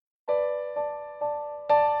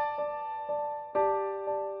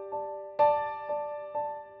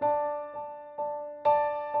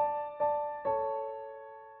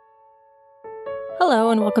Hello,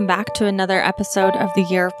 and welcome back to another episode of the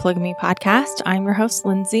Year of Polygamy podcast. I'm your host,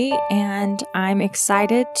 Lindsay, and I'm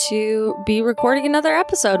excited to be recording another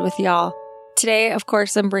episode with y'all. Today, of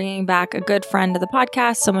course, I'm bringing back a good friend of the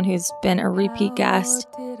podcast, someone who's been a repeat guest,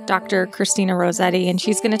 Dr. Cristina Rosetti, and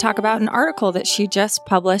she's going to talk about an article that she just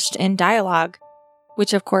published in Dialogue,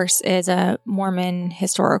 which, of course, is a Mormon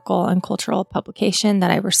historical and cultural publication that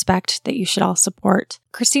I respect, that you should all support.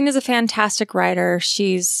 Cristina's a fantastic writer.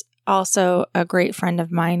 She's also a great friend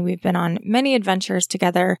of mine. We've been on many adventures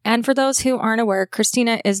together. And for those who aren't aware,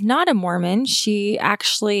 Cristina is not a Mormon. She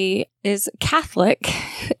actually is Catholic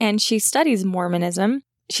and she studies Mormonism.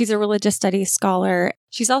 She's a religious studies scholar.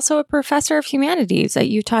 She's also a professor of humanities at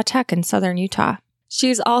Utah Tech in Southern Utah.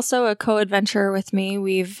 She's also a co-adventurer with me.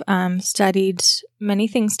 We've studied many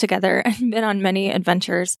things together and been on many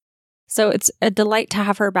adventures. So it's a delight to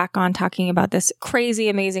have her back on talking about this crazy,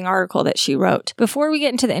 amazing article that she wrote. Before we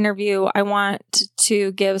get into the interview, I want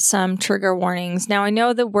to give some trigger warnings. Now, I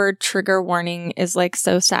know the word trigger warning is like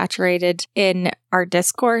so saturated in our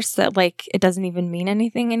discourse that like it doesn't even mean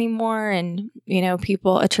anything anymore. And, you know,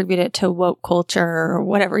 people attribute it to woke culture or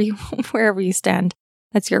whatever wherever you stand.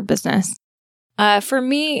 That's your business. For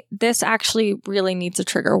me, this actually really needs a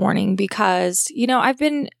trigger warning because, you know, I've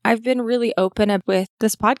been really open with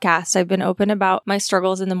this podcast. I've been open about my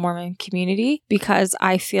struggles in the Mormon community because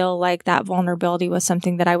I feel like that vulnerability was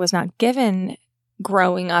something that I was not given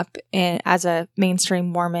growing up as a mainstream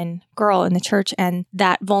Mormon girl in the church. And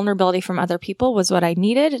that vulnerability from other people was what I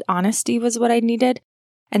needed. Honesty was what I needed.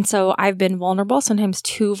 And so I've been vulnerable, sometimes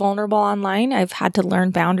too vulnerable online. I've had to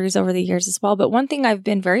learn boundaries over the years as well. But one thing I've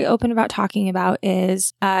been very open about talking about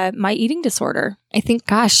is my eating disorder. I think,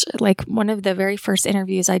 like one of the very first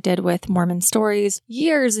interviews I did with Mormon Stories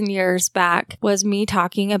years and years back was me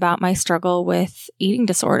talking about my struggle with eating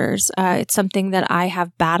disorders. It's something that I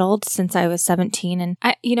have battled since I was 17. And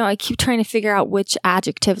I keep trying to figure out which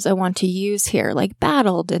adjectives I want to use here, like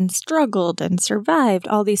battled and struggled and survived,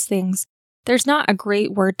 all these things. There's not a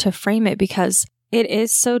great word to frame it because it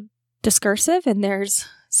is so discursive and there's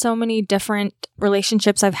so many different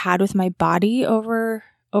relationships I've had with my body over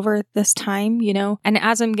this time, you know. And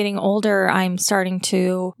as I'm getting older, I'm starting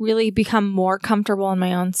to really become more comfortable in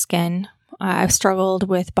my own skin. I've struggled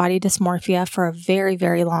with body dysmorphia for a very,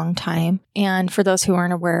 very long time. And for those who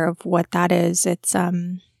aren't aware of what that is, it's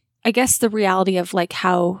I guess the reality of like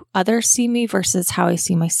how others see me versus how I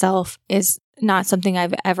see myself is not something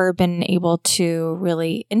I've ever been able to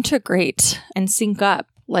really integrate and sync up.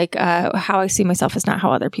 Like how I see myself is not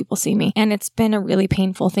how other people see me. And it's been a really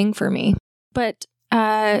painful thing for me. But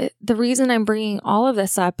the reason I'm bringing all of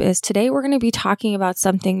this up is today we're going to be talking about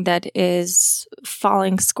something that is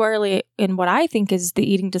falling squarely in what I think is the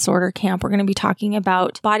eating disorder camp. We're going to be talking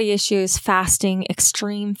about body issues, fasting,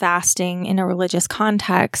 extreme fasting in a religious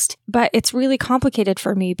context. But it's really complicated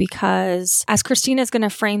for me because as Cristina is going to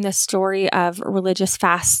frame this story of religious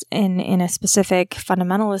fast in a specific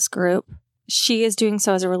fundamentalist group, she is doing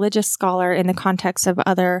so as a religious scholar in the context of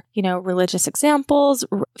other, religious examples,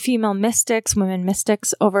 female mystics, women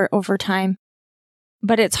mystics over time.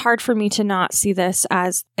 But it's hard for me to not see this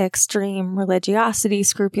as extreme religiosity,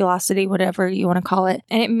 scrupulosity, whatever you want to call it.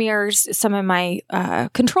 And it mirrors some of my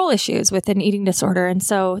control issues with an eating disorder. And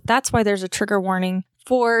so that's why there's a trigger warning.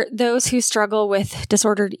 For those who struggle with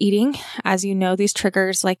disordered eating, as you know, these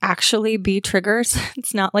triggers actually be triggers.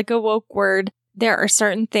 It's not like a woke word. There are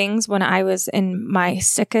certain things when I was in my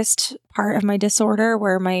sickest part of my disorder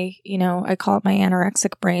where I call it my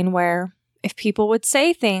anorexic brain, where if people would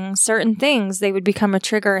say certain things, they would become a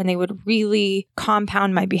trigger and they would really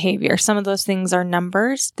compound my behavior. Some of those things are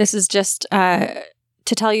numbers. This is just to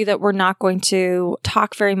tell you that we're not going to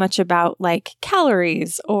talk very much about like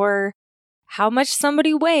calories or how much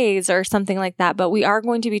somebody weighs or something like that, but we are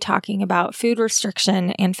going to be talking about food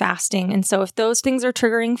restriction and fasting. And so if those things are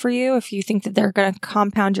triggering for you, if you think that they're going to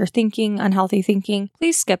compound your thinking, unhealthy thinking,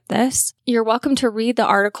 please skip this. You're welcome to read the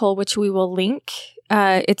article, which we will link.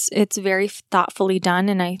 It's very thoughtfully done,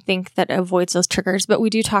 and I think that avoids those triggers, but we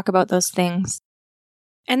do talk about those things.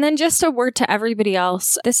 And then just a word to everybody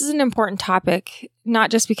else. This is an important topic,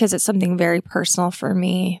 not just because it's something very personal for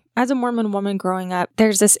me. As a Mormon woman growing up,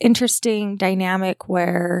 there's this interesting dynamic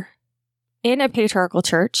where in a patriarchal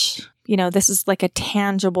church, this is like a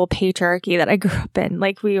tangible patriarchy that I grew up in.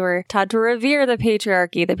 Like we were taught to revere the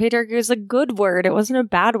patriarchy. The patriarchy is a good word. It wasn't a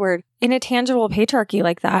bad word. In a tangible patriarchy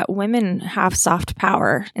like that, women have soft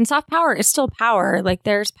power. And soft power is still power. Like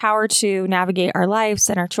there's power to navigate our lives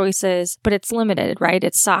and our choices, but it's limited, right?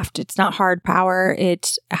 It's soft. It's not hard power.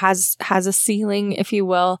 It has a ceiling, if you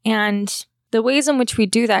will. And the ways in which we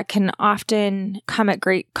do that can often come at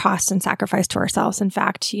great cost and sacrifice to ourselves. In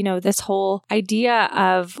fact, this whole idea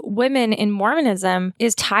of women in Mormonism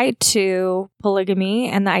is tied to polygamy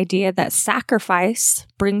and the idea that sacrifice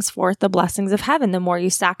brings forth the blessings of heaven. The more you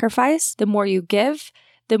sacrifice, the more you give,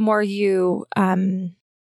 the more you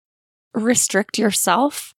restrict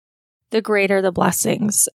yourself, the greater the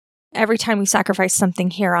blessings. Every time we sacrifice something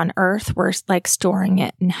here on earth, we're like storing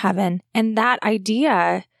it in heaven. And that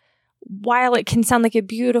idea, while it can sound like a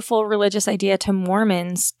beautiful religious idea to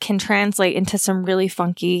Mormons, can translate into some really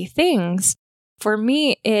funky things. For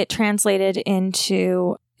me, it translated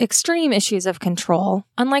into extreme issues of control.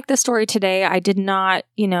 Unlike the story today, I did not,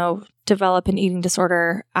 develop an eating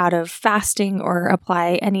disorder out of fasting or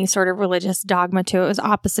apply any sort of religious dogma to it. It was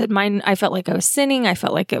opposite. Mine, I felt like I was sinning. I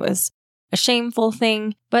felt like it was a shameful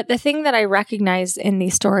thing. But the thing that I recognize in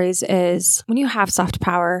these stories is when you have soft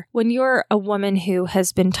power, when you're a woman who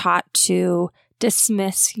has been taught to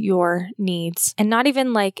dismiss your needs and not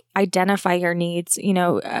even like identify your needs,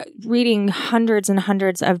 reading hundreds and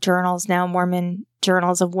hundreds of journals now, Mormon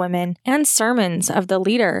journals of women and sermons of the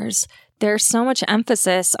leaders, there's so much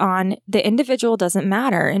emphasis on the individual doesn't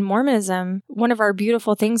matter. In Mormonism, one of our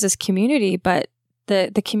beautiful things is community, but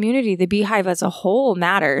the community, the beehive as a whole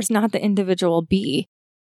matters, not the individual bee.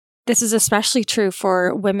 This is especially true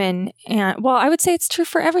for women. And I would say it's true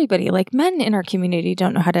for everybody. Like men in our community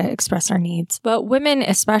don't know how to express our needs, but women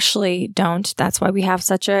especially don't. That's why we have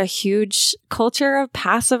such a huge culture of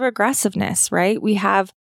passive aggressiveness, right? We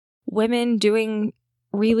have women doing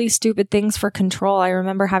really stupid things for control. I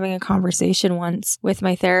remember having a conversation once with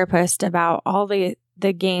my therapist about all the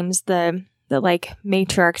games, the like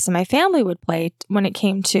matriarchs in my family would play when it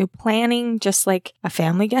came to planning just like a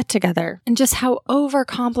family get together, and just how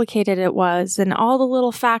overcomplicated it was and all the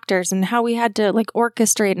little factors and how we had to like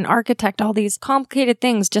orchestrate and architect all these complicated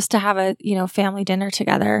things just to have a, family dinner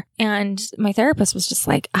together. And my therapist was just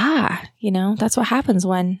like, that's what happens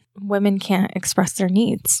when women can't express their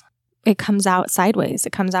needs. It comes out sideways.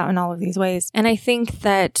 It comes out in all of these ways. And I think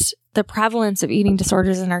that the prevalence of eating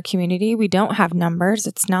disorders in our community, we don't have numbers.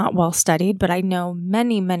 It's not well studied, but I know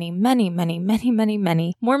many, many, many, many, many, many,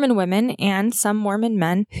 many Mormon women and some Mormon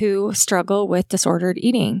men who struggle with disordered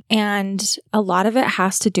eating. And a lot of it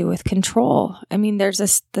has to do with control. I mean, there's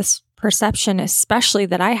this perception, especially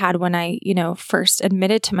that I had when I, first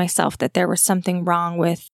admitted to myself that there was something wrong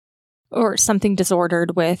with or something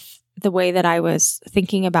disordered with the way that I was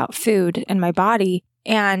thinking about food and my body.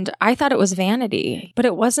 And I thought it was vanity, but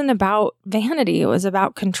it wasn't about vanity. It was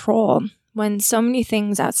about control. When so many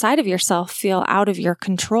things outside of yourself feel out of your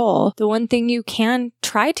control, the one thing you can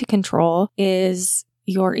try to control is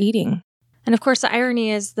your eating. And of course, the irony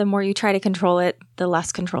is the more you try to control it, the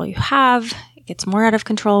less control you have. It gets more out of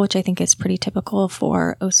control, which I think is pretty typical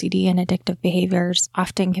for OCD and addictive behaviors,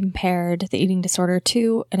 often compared the eating disorder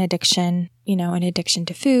to an addiction, an addiction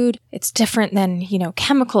to food. It's different than,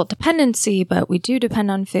 chemical dependency, but we do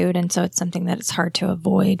depend on food. And so it's something that it's hard to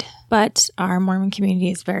avoid. But our Mormon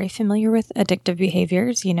community is very familiar with addictive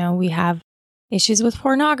behaviors. We have issues with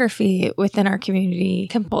pornography within our community,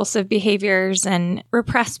 compulsive behaviors and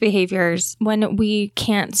repressed behaviors. When we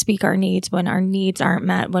can't speak our needs, when our needs aren't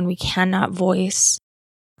met, when we cannot voice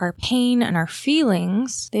our pain and our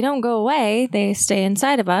feelings, they don't go away. They stay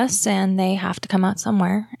inside of us and they have to come out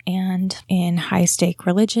somewhere. And in high-stake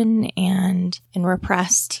religion and in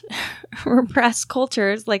repressed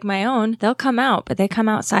cultures like my own, they'll come out, but they come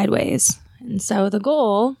out sideways. And so the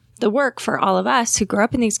work for all of us who grew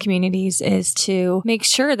up in these communities is to make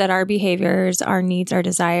sure that our behaviors, our needs, our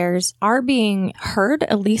desires are being heard,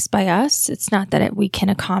 at least by us. It's not that we can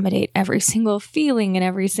accommodate every single feeling and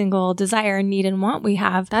every single desire, need, and want we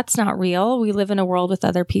have. That's not real. We live in a world with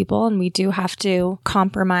other people and we do have to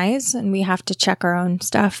compromise and we have to check our own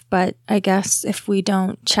stuff. But I guess if we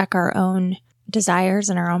don't check our own desires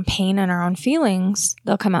and our own pain and our own feelings,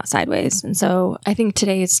 they'll come out sideways. And so I think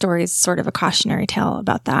today's story is sort of a cautionary tale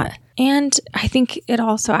about that. And I think it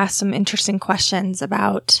also asks some interesting questions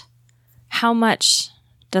about how much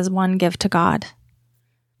does one give to God?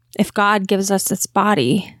 If God gives us this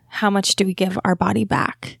body, how much do we give our body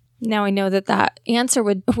back? Now, I know that answer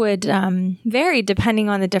would vary depending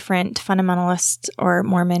on the different fundamentalist or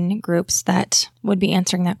Mormon groups that would be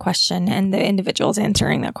answering that question and the individuals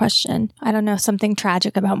answering that question. I don't know, something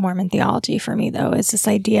tragic about Mormon theology for me, though, is this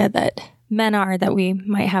idea that men are that we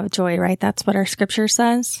might have joy, right? That's what our scripture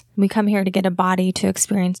says. We come here to get a body, to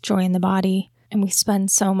experience joy in the body, and we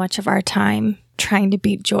spend so much of our time trying to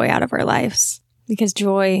beat joy out of our lives because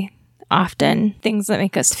joy, often things that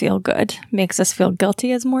make us feel good, makes us feel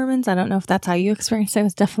guilty as Mormons. I don't know if that's how you experience it. I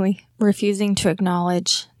was definitely refusing to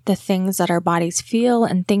acknowledge the things that our bodies feel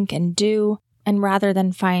and think and do. And rather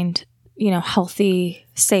than find, healthy,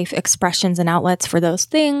 safe expressions and outlets for those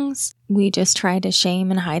things, we just try to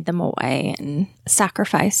shame and hide them away and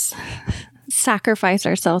sacrifice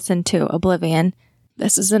ourselves into oblivion.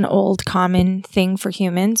 This is an old common thing for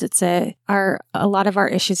humans. It's a lot of our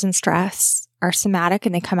issues and stress are somatic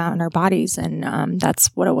and they come out in our bodies. And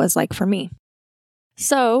that's what it was like for me.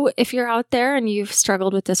 So if you're out there and you've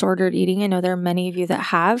struggled with disordered eating, I know there are many of you that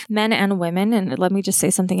have, men and women. And let me just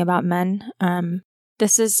say something about men.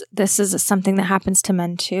 This is something that happens to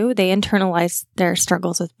men too. They internalize their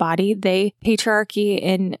struggles with body. Patriarchy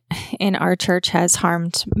in our church has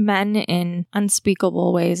harmed men in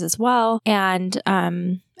unspeakable ways as well. And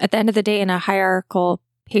at the end of the day, in a hierarchical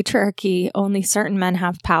patriarchy, only certain men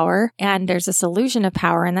have power, and there's this illusion of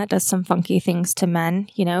power, and that does some funky things to men,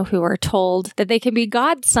 who are told that they can be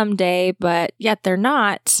God someday, but yet they're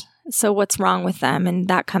not. So what's wrong with them? And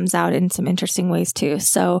that comes out in some interesting ways too.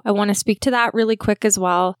 So I want to speak to that really quick as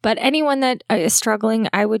well. But anyone that is struggling,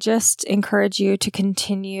 I would just encourage you to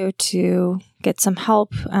continue to get some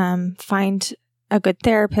help, find a good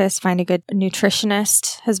therapist, find a good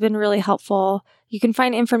nutritionist has been really helpful. You can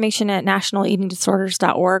find information at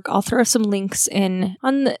nationaleatingdisorders.org. I'll throw some links in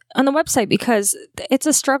on the website because it's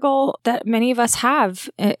a struggle that many of us have,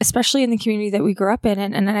 especially in the community that we grew up in.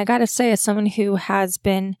 And I got to say, as someone who has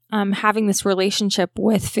been having this relationship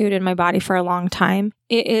with food in my body for a long time,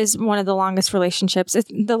 it is one of the longest relationships.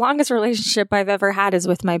 The longest relationship I've ever had is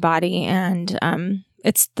with my body. And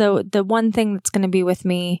it's the one thing that's going to be with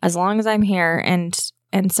me as long as I'm here. And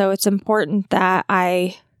so it's important that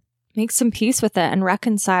I make some peace with it and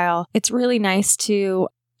reconcile. It's really nice to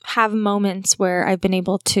have moments where I've been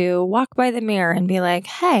able to walk by the mirror and be like,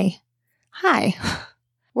 hey, hi,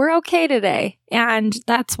 we're okay today. And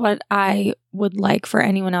that's what I would like for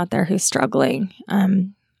anyone out there who's struggling.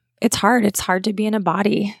 It's hard. It's hard to be in a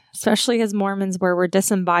body, especially as Mormons, where we're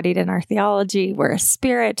disembodied in our theology. We're a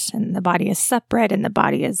spirit and the body is separate and the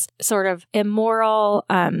body is sort of immoral,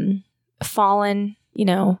 fallen,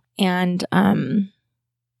 and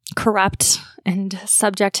corrupt and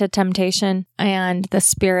subject to temptation. And the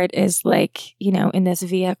spirit is like, in this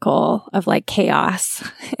vehicle of like chaos.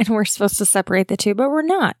 And we're supposed to separate the two, but we're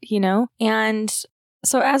not, And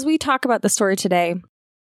so as we talk about the story today,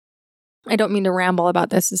 I don't mean to ramble about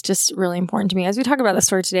this. It's just really important to me. As we talk about the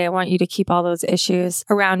story today, I want you to keep all those issues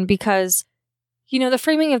around because, the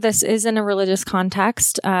framing of this is in a religious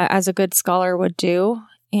context, as a good scholar would do.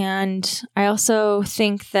 And I also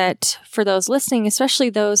think that for those listening, especially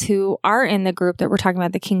those who are in the group that we're talking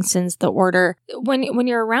about, the Kingstons, the order, when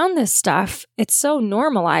you're around this stuff, it's so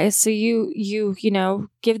normalized. So you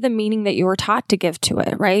give the meaning that you were taught to give to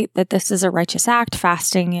it, right? That this is a righteous act.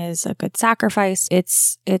 Fasting is a good sacrifice.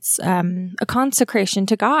 It's a consecration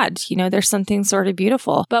to God. There's something sort of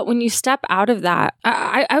beautiful. But when you step out of that,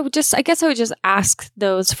 I would just ask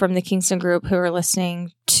those from the Kingston group who are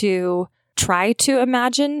listening to try to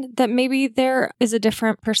imagine that maybe there is a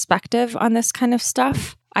different perspective on this kind of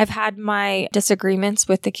stuff. I've had my disagreements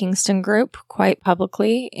with the Kingston group quite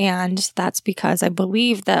publicly, and that's because I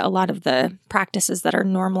believe that a lot of the practices that are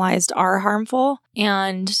normalized are harmful.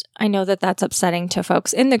 And I know that that's upsetting to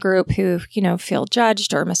folks in the group who, feel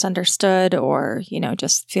judged or misunderstood or,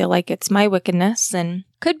 just feel like it's my wickedness, and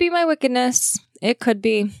could be my wickedness. It could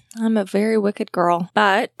be. I'm a very wicked girl,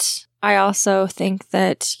 but I also think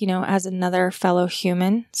that, as another fellow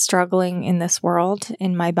human struggling in this world,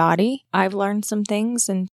 in my body, I've learned some things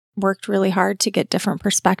and worked really hard to get different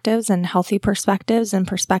perspectives and healthy perspectives and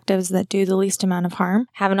perspectives that do the least amount of harm.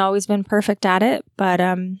 Haven't always been perfect at it, but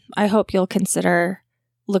I hope you'll consider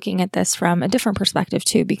looking at this from a different perspective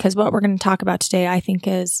too, because what we're going to talk about today, I think,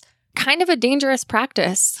 is kind of a dangerous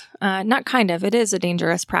practice. Not kind of, it is a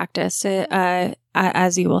dangerous practice,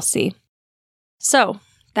 as you will see. So,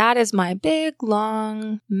 that is my big,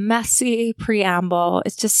 long, messy preamble.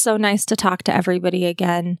 It's just so nice to talk to everybody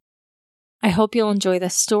again. I hope you'll enjoy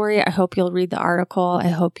this story. I hope you'll read the article. I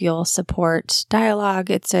hope you'll support Dialogue.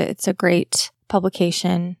 It's a great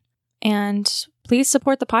publication. And please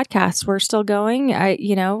support the podcast. We're still going.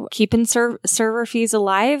 Keeping server fees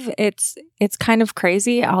alive. It's kind of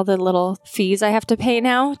crazy, all the little fees I have to pay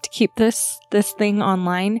now to keep this thing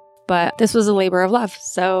online. But this was a labor of love.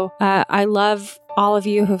 So I love all of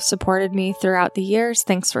you who've supported me throughout the years.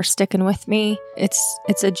 Thanks for sticking with me.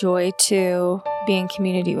 It's a joy to be in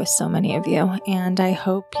community with so many of you. And I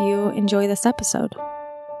hope you enjoy this episode.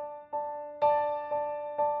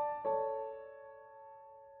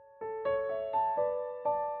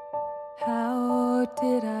 How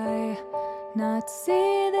did I not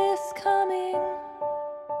see this coming?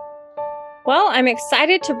 Well, I'm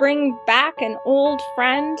excited to bring back an old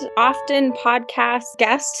friend, often podcast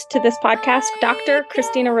guest to this podcast, Dr.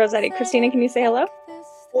 Cristina Rosetti. Cristina, can you say hello?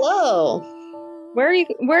 Hello. Where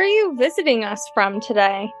are you visiting us from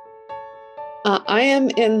today? I am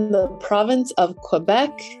in the province of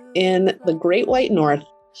Quebec in the Great White North.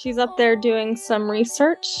 She's up there doing some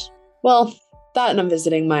research. Well, that and I'm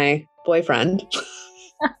visiting my boyfriend.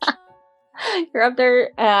 You're up there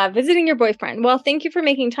visiting your boyfriend. Well, thank you for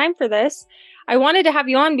making time for this. I wanted to have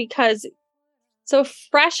you on because so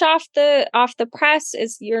fresh off the press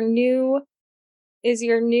is your new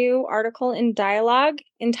article in Dialogue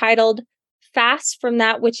entitled Fast from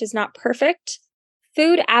That Which Is Not Perfect: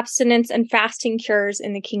 Food Abstinence and Fasting Cures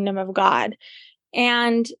in the Kingdom of God.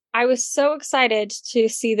 And I was so excited to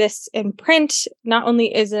see this in print. Not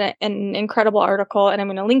only is it an incredible article, and I'm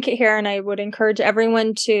going to link it here, and I would encourage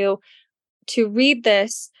everyone to read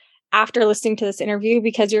this after listening to this interview,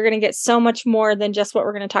 because you're going to get so much more than just what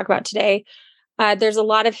we're going to talk about today. There's a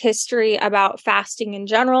lot of history about fasting in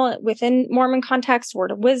general within Mormon context,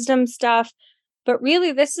 word of wisdom stuff. But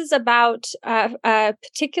really, this is about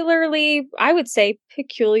particularly, I would say,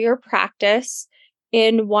 peculiar practice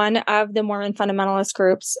in one of the Mormon fundamentalist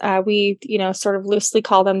groups. We, sort of loosely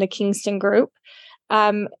call them the Kingston group.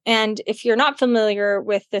 And if you're not familiar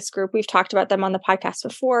with this group, we've talked about them on the podcast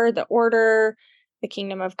before: the Order, the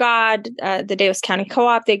Kingdom of God, the Davis County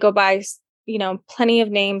Co-op. They go by, plenty of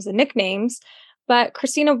names and nicknames. But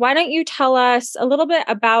Cristina, why don't you tell us a little bit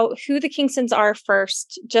about who the Kingstons are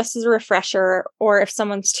first, just as a refresher, or if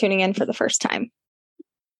someone's tuning in for the first time?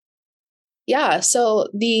 Yeah, so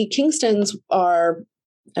the Kingstons are,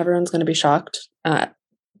 everyone's going to be shocked,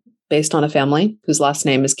 based on a family whose last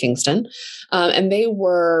name is Kingston. And they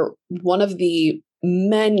were one of the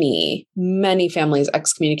many, many families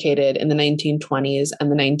excommunicated in the 1920s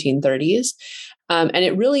and the 1930s. And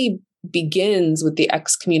it really begins with the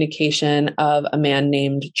excommunication of a man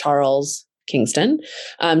named Charles Kingston.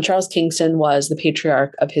 Charles Kingston was the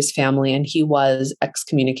patriarch of his family, and he was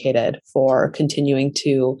excommunicated for continuing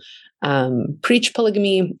to preach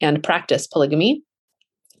polygamy and practice polygamy.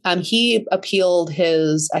 He appealed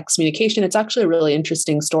his excommunication. It's actually a really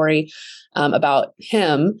interesting story about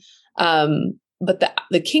him. But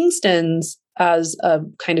the Kingstons, as a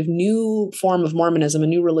kind of new form of Mormonism, a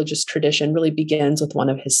new religious tradition, really begins with one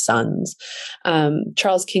of his sons.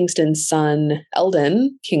 Charles Kingston's son,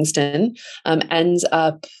 Eldon Kingston, ends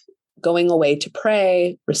up going away to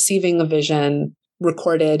pray, receiving a vision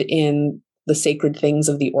recorded in the Sacred Things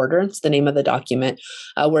of the Order. It's the name of the document,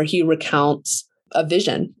 where he recounts a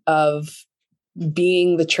vision of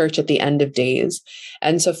being the church at the end of days.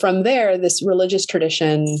 And so from there, this religious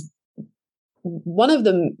tradition, one of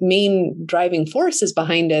the main driving forces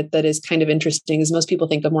behind it that is kind of interesting is most people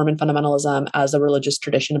think of Mormon fundamentalism as a religious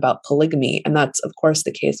tradition about polygamy. And that's, of course,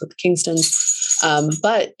 the case with the Kingstons.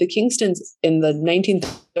 But the Kingstons in the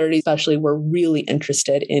 1930s especially were really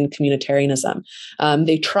interested in communitarianism.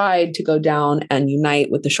 They tried to go down and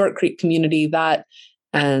unite with the Short Creek community. That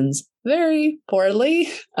ends very poorly.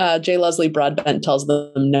 J. Leslie Broadbent tells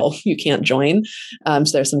them, no, you can't join. So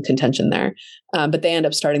there's some contention there. But they end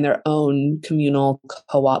up starting their own communal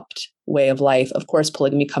co-opt way of life. Of course,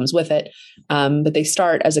 polygamy comes with it. But they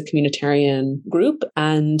start as a communitarian group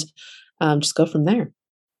and just go from there.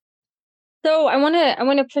 So I want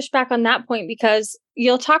to push back on that point, because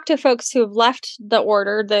you'll talk to folks who have left the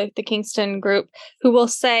order, the Kingston group, who will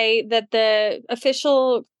say that the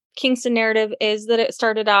official Kingston narrative is that it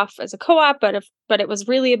started off as a co-op, but it was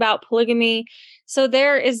really about polygamy. So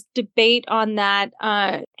there is debate on that.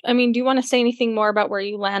 Do you want to say anything more about where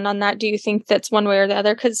you land on that? Do you think that's one way or the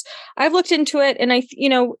other? Because I've looked into it, and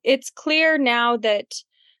it's clear now that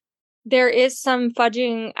there is some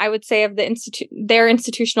fudging, I would say, of their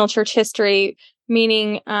institutional church history,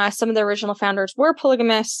 meaning some of the original founders were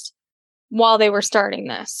polygamists while they were starting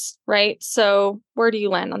this, right? So where do you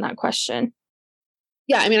land on that question?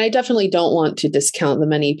 Yeah, I definitely don't want to discount the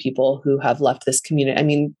many people who have left this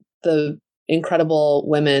community. The incredible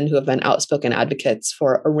women who have been outspoken advocates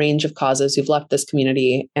for a range of causes who've left this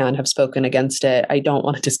community and have spoken against it. I don't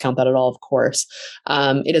want to discount that at all, of course.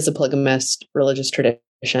 It is a polygamist religious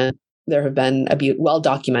tradition. There have been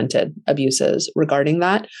well-documented abuses regarding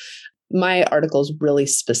that. My article is really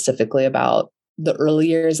specifically about the early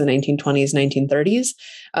years, the 1920s, 1930s,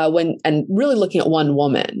 and really looking at one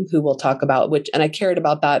woman who we'll talk about, and I cared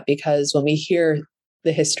about that because when we hear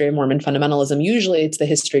the history of Mormon fundamentalism, usually it's the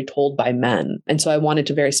history told by men. And so I wanted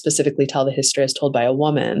to very specifically tell the history as told by a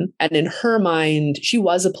woman. And in her mind, she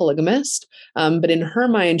was a polygamist, but in her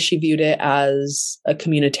mind, she viewed it as a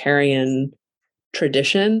communitarian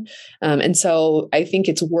tradition. And so I think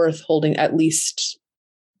it's worth at least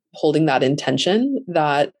holding that intention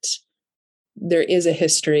that there is a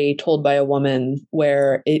history told by a woman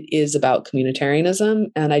where it is about communitarianism.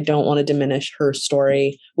 And I don't want to diminish her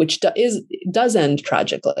story, which does end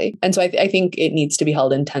tragically. And so I think it needs to be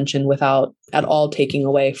held in tension without at all taking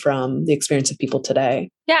away from the experience of people today.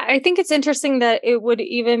 Yeah, I think it's interesting that it would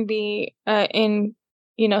even be in,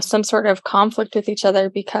 some sort of conflict with each other,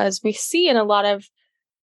 because we see in a lot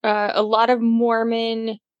of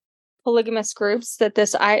Mormon polygamous groups that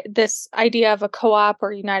this idea of a co-op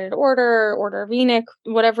or united order, order of Enoch,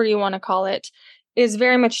 whatever you want to call it, is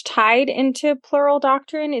very much tied into plural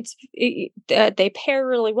doctrine. They pair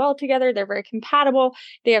really well together. They're very compatible.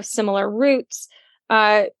 They have similar roots,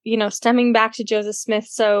 stemming back to Joseph Smith.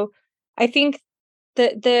 So I think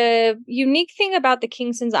the unique thing about the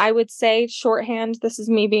Kingstons, I would say, shorthand, this is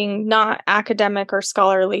me being not academic or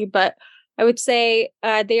scholarly, but I would say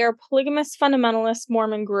they are a polygamous fundamentalist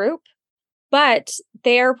Mormon group, but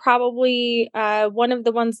they are probably one of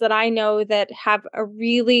the ones that I know that have a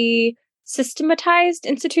really systematized,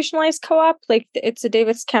 institutionalized co-op. Like, it's a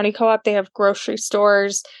Davis County co-op. They have grocery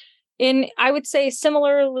stores. I would say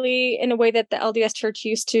similarly in a way that the LDS Church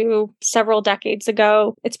used to several decades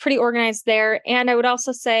ago. It's pretty organized there. And I would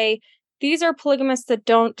also say these are polygamists that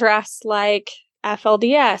don't dress like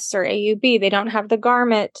FLDS or AUB. They don't have the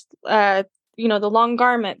garment, the long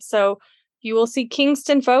garment. So you will see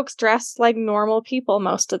Kingston folks dressed like normal people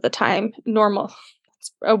most of the time. Normal.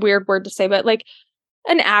 It's a weird word to say, but like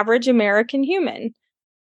an average American human.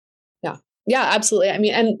 Yeah, absolutely. I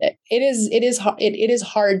mean, and it is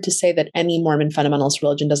hard to say that any Mormon fundamentalist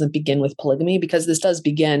religion doesn't begin with polygamy, because this does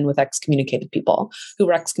begin with excommunicated people who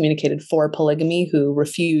were excommunicated for polygamy, who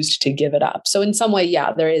refused to give it up. So in some way,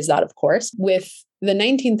 yeah, there is that, of course. With the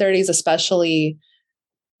 1930s, especially,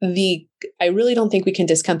 I really don't think we can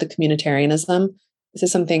discount the communitarianism. This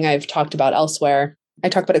is something I've talked about elsewhere. I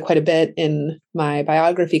talk about it quite a bit in my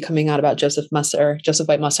biography coming out about Joseph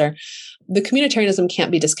White Musser. The communitarianism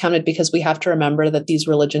can't be discounted, because we have to remember that these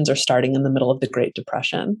religions are starting in the middle of the Great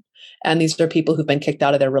Depression. And these are people who've been kicked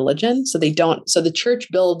out of their religion. So the church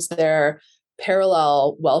builds their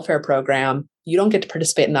parallel welfare program. You don't get to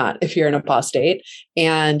participate in that if you're an apostate.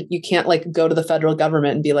 And you can't go to the federal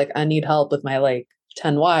government and be like, I need help with my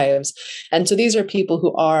 10 wives. And so these are people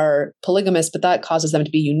who are polygamous, but that causes them to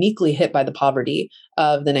be uniquely hit by the poverty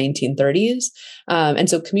of the 1930s. And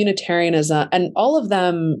so communitarianism, and all of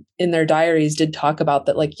them in their diaries did talk about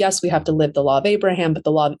that, yes, we have to live the law of Abraham, but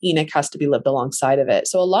the law of Enoch has to be lived alongside of it.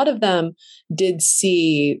 So a lot of them did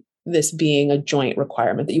see this being a joint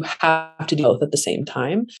requirement, that you have to do both at the same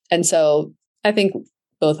time. And so I think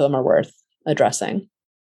both of them are worth addressing.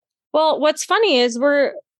 Well, what's funny is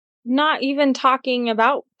we're not even talking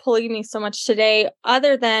about polygamy so much today,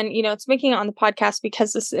 other than, it's making it on the podcast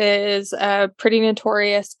because this is a pretty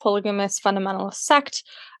notorious polygamous fundamentalist sect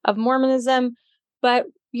of Mormonism. But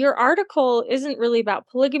your article isn't really about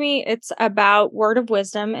polygamy. It's about word of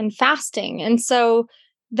wisdom and fasting. And so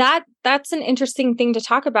that's an interesting thing to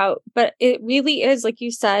talk about. But it really is, like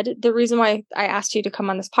you said, the reason why I asked you to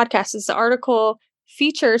come on this podcast is the article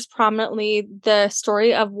features prominently the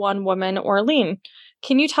story of one woman, Orlean.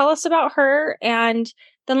 Can you tell us about her? And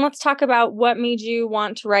then let's talk about what made you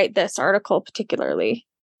want to write this article particularly.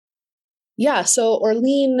 Yeah, so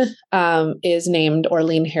Orlean is named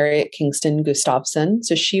Orlean Harriet Kingston Gustafson.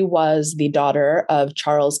 So she was the daughter of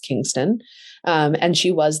Charles Kingston, and she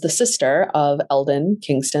was the sister of Eldon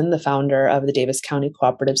Kingston, the founder of the Davis County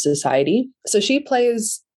Cooperative Society. So she's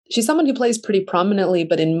someone who plays pretty prominently,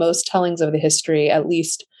 but in most tellings of the history, at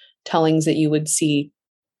least tellings that you would see,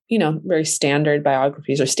 very standard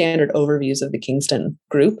biographies or standard overviews of the Kingston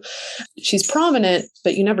group. She's prominent,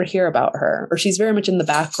 but you never hear about her, or she's very much in the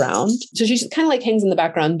background. So she's kind of hangs in the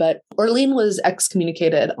background, but Orlean was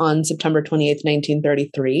excommunicated on September 28th,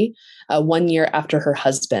 1933, 1 year after her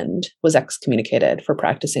husband was excommunicated for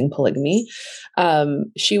practicing polygamy.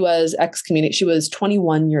 She was excommunicated. She was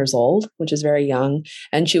 21 years old, which is very young.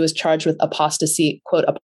 And she was charged with apostasy, quote,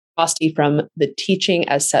 apostasy from the teaching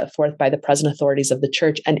as set forth by the present authorities of the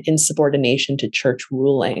church and insubordination to church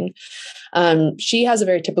ruling. She has a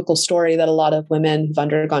very typical story that a lot of women who've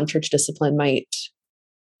undergone church discipline might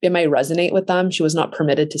resonate with them. She was not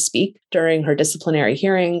permitted to speak during her disciplinary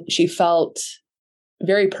hearing. She felt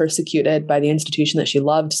very persecuted by the institution that she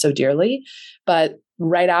loved so dearly. But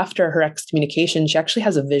right after her excommunication, she actually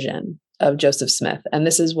has a vision of Joseph Smith. And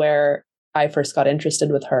this is where I first got interested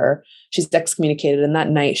with her. She's excommunicated, and that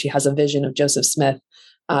night she has a vision of Joseph Smith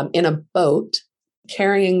in a boat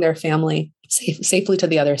carrying their family safely to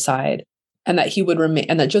the other side. and that he would remain,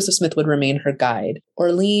 and that Joseph Smith would remain her guide.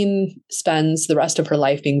 Orlean spends the rest of her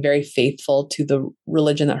life being very faithful to the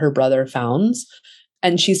religion that her brother founds.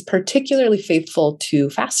 And she's particularly faithful to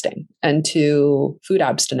fasting and to food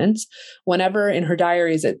abstinence. Whenever in her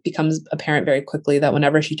diaries, it becomes apparent very quickly that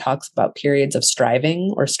whenever she talks about periods of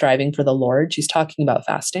striving or striving for the Lord, she's talking about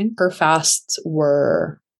fasting. Her fasts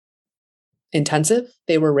were intensive.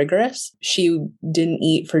 They were rigorous. She didn't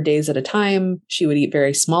eat for days at a time. She would eat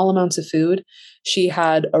very small amounts of food. She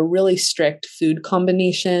had a really strict food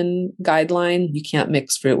combination guideline. You can't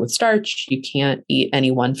mix fruit with starch. You can't eat any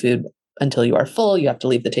one food until you are full. You have to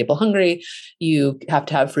leave the table hungry. You have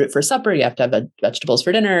to have fruit for supper. You have to have vegetables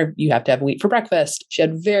for dinner. You have to have wheat for breakfast. She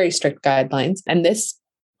had very strict guidelines. And this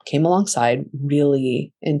came alongside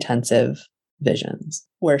really intensive visions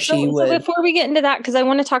where she would... So before we get into that, because I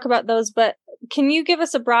want to talk about those, but can you give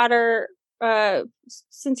us a broader,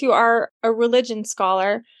 since you are a religion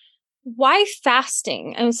scholar, why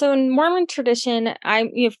fasting? And so in Mormon tradition,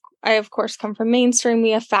 I of course come from mainstream.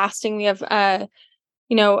 We have fasting. We have a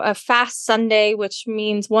fast Sunday, which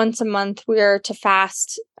means once a month we are to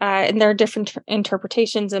fast. And there are different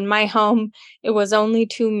interpretations. In my home, it was only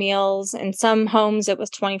 2 meals. In some homes, it was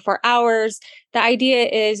 24 hours. The idea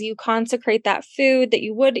is you consecrate that food that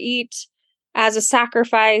you would eat as a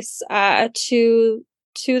sacrifice to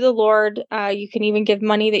the Lord. You can even give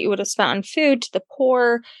money that you would have spent on food to the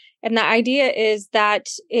poor. And the idea is that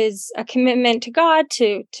is a commitment to God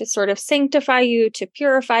to sort of sanctify you, to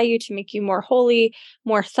purify you, to make you more holy,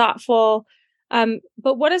 more thoughtful.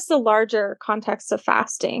 But what is the larger context of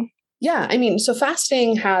fasting? Yeah, I mean, so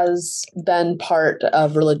fasting has been part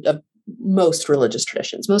of most religious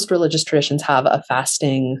traditions. Most religious traditions have a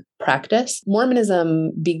fasting practice.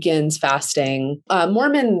 Mormonism begins fasting.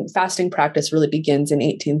 Mormon fasting practice really begins in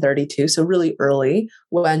 1832, so really early,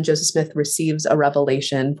 when Joseph Smith receives a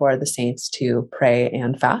revelation for the saints to pray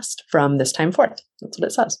and fast from this time forth. That's what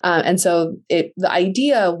it says. And so the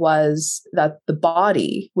idea was that the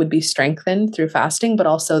body would be strengthened through fasting, but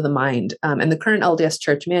also the mind. And the current LDS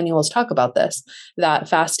Church manuals talk about this, that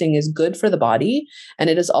fasting is good for the body,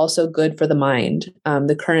 and it is also good for the mind.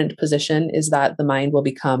 The current position is that the mind will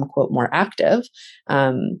become, quote, more active,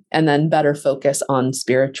 and then better focus on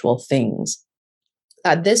spiritual things.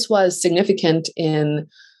 This was significant in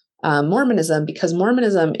Mormonism because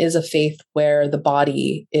Mormonism is a faith where the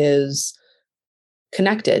body is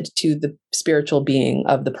connected to the spiritual being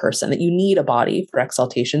of the person, that you need a body for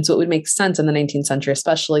exaltation. So it would make sense in the 19th century,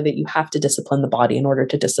 especially, that you have to discipline the body in order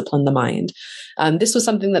to discipline the mind. This was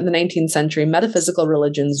something that the 19th century metaphysical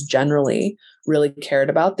religions generally really cared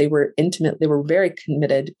about. They were very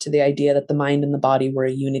committed to the idea that the mind and the body were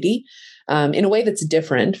a unity, in a way that's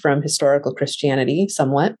different from historical Christianity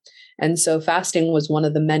somewhat. And so fasting was one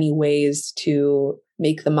of the many ways to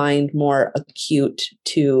make the mind more acute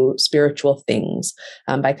to spiritual things,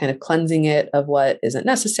 by kind of cleansing it of what isn't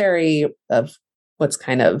necessary, of what's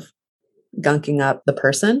kind of gunking up the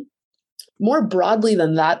person. More broadly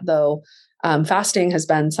than that, though, fasting has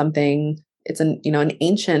been something, it's an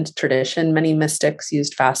ancient tradition. Many mystics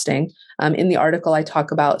used fasting. In the article, I talk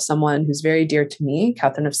about someone who's very dear to me,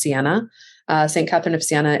 Catherine of Siena. St. Catherine of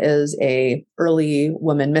Siena is a early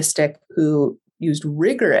woman mystic who used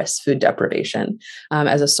rigorous food deprivation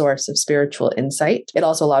as a source of spiritual insight. It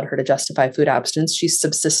also allowed her to justify food abstinence. She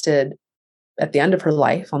subsisted at the end of her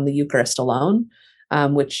life on the Eucharist alone,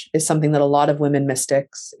 which is something that a lot of women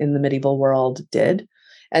mystics in the medieval world did.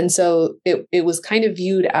 And so it was kind of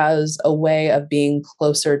viewed as a way of being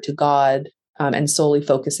closer to God, and solely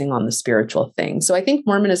focusing on the spiritual things. So I think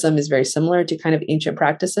Mormonism is very similar to kind of ancient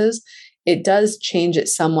practices. It does change it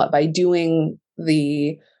somewhat by doing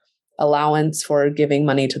the allowance for giving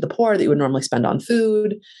money to the poor that you would normally spend on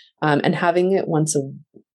food, and having it once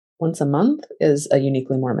a month is a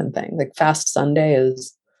uniquely Mormon thing. Like Fast Sunday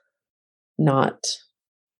is not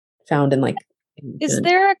found in Is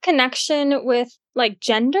there a connection with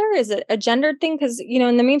gender? Is it a gendered thing? Because,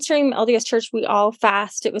 in the mainstream LDS Church, we all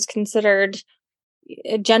fast. It was considered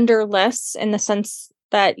genderless in the sense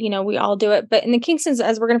that, we all do it. But in the Kingstons,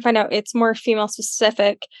 as we're going to find out, it's more female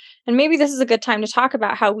specific. And maybe this is a good time to talk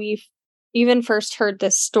about how we've even first heard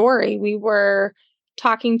this story. We were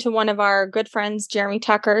talking to one of our good friends, Jeremy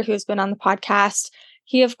Tucker, who's been on the podcast.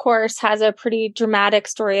 He, of course, has a pretty dramatic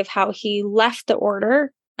story of how he left the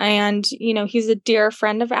order. And, he's a dear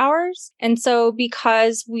friend of ours. And so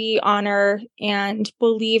because we honor and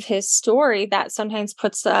believe his story, that sometimes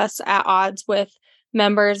puts us at odds with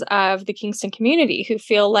members of the Kingston community who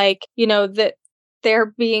feel like, that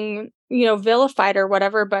they're being, vilified or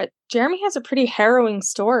whatever. But Jeremy has a pretty harrowing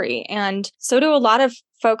story, and so do a lot of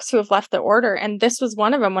folks who have left the order. And this was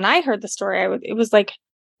one of them. When I heard the story, it was like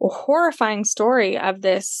a horrifying story of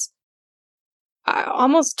this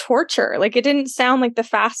almost torture. Like, it didn't sound like the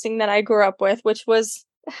fasting that I grew up with, which was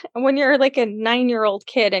when you're like a 9-year-old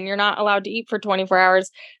kid and you're not allowed to eat for 24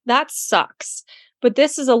 hours. That sucks. But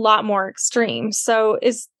this is a lot more extreme. So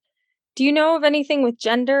do you know of anything with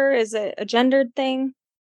gender? Is it a gendered thing?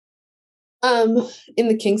 In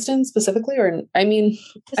the Kingston specifically, or I mean,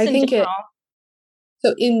 Just I in think general.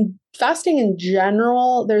 so in fasting in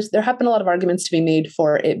general, there have been a lot of arguments to be made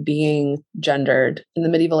for it being gendered. In the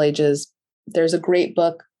medieval ages, there's a great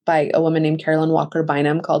book by a woman named Carolyn Walker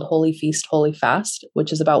Bynum called Holy Feast, Holy Fast,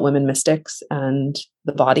 which is about women mystics and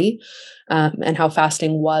the body, and how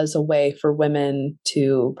fasting was a way for women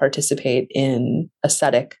to participate in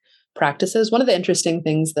ascetic practices. One of the interesting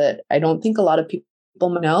things that I don't think a lot of people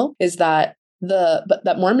know is that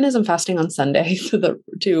that Mormonism fasting on Sunday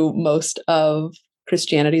to most of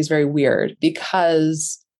Christianity is very weird,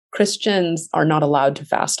 because Christians are not allowed to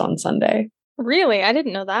fast on Sunday. Really? I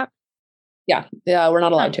didn't know that. Yeah, we're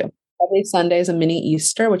not allowed to. Every Sunday is a mini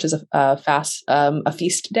Easter, which is a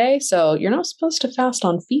feast day. So you're not supposed to fast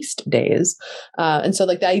on feast days. And so,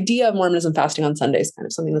 like, the idea of Mormonism fasting on Sunday is kind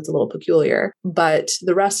of something that's a little peculiar. But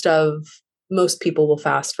the rest of most people will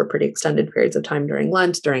fast for pretty extended periods of time during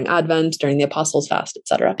Lent, during Advent, during the Apostles' Fast,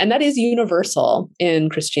 etc. And that is universal in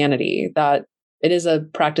Christianity, that it is a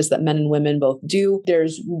practice that men and women both do.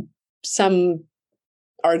 There's some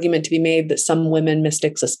argument to be made that some women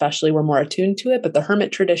mystics especially were more attuned to it, but the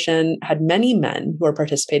hermit tradition had many men who were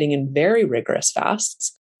participating in very rigorous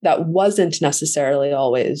fasts that wasn't necessarily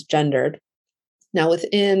always gendered. Now,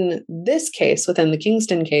 within this case, within the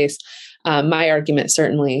Kingston case, my argument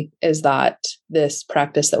certainly is that this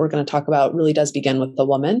practice that we're going to talk about really does begin with the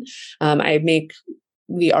woman. I make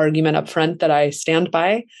the argument up front that I stand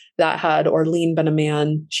by, that had Orlean been a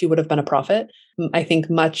man, she would have been a prophet. I think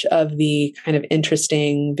much of the kind of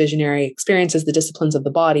interesting visionary experiences, the disciplines of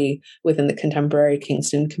the body within the contemporary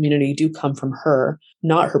Kingston community do come from her,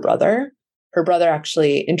 not her brother. Her brother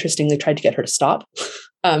actually, interestingly, tried to get her to stop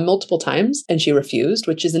multiple times, and she refused,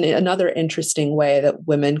 which is another interesting way that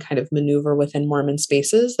women kind of maneuver within Mormon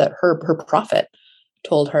spaces, that her prophet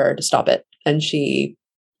told her to stop it. And she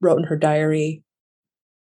wrote in her diary,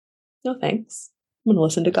 "No, thanks. I'm going to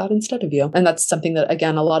listen to God instead of you." And that's something that,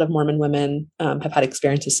 again, a lot of Mormon women have had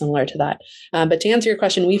experiences similar to that. But to answer your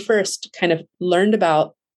question, we first kind of learned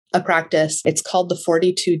about a practice. It's called the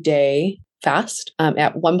 42-day fast.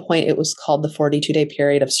 At one point, it was called the 42-day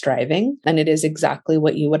period of striving. And it is exactly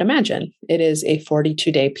what you would imagine. It is a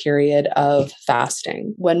 42-day period of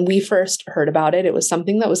fasting. When we first heard about it, it was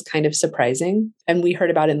something that was kind of surprising. And we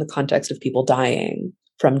heard about it in the context of people dying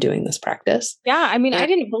from doing this practice. Yeah, I mean, I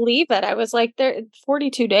didn't believe it. I was like, there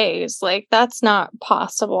 42 days, like, that's not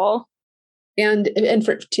possible. And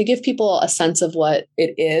to give people a sense of what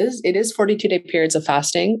it is 42-day periods of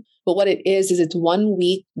fasting. But what it is it's 1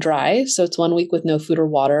 week dry. So it's 1 week with no food or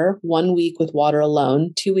water, 1 week with water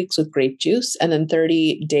alone, 2 weeks with grape juice, and then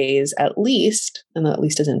 30 days at least, and at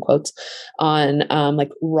least is in quotes, on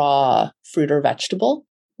like raw fruit or vegetable.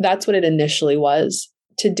 That's what it initially was.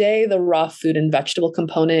 Today, the raw food and vegetable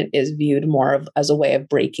component is viewed more as a way of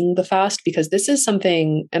breaking the fast, because this is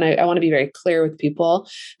something, and I want to be very clear with people,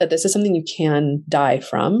 that this is something you can die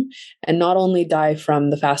from, and not only die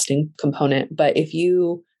from the fasting component, but if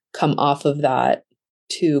you come off of that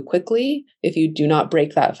too quickly, if you do not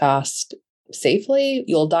break that fast safely,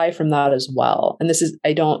 you'll die from that as well. And this is,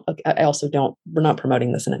 we're not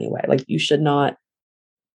promoting this in any way. Like, you should not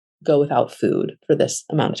go without food for this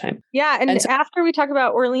amount of time. Yeah. And so, after we talk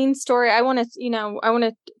about Orlean's story, I want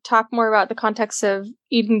to talk more about the context of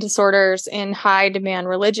eating disorders in high demand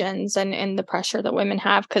religions and the pressure that women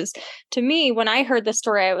have. Because to me, when I heard the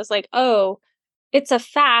story, I was like, oh, it's a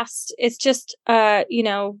fast. It's just,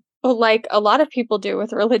 like a lot of people do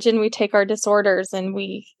with religion, we take our disorders and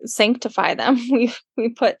we sanctify them.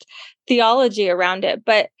 We put theology around it.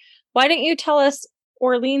 But why don't you tell us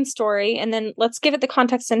Orlean's story, and then let's give it the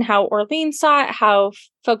context and how Orlean saw it, how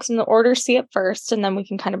folks in the order see it first, and then we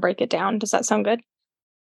can kind of break it down. Does that sound good?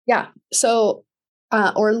 Yeah. So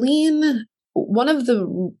Orlean,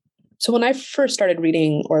 so when I first started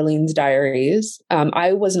reading Orlean's diaries,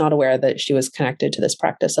 I was not aware that she was connected to this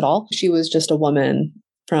practice at all. She was just a woman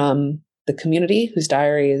from the community whose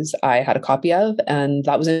diaries I had a copy of, and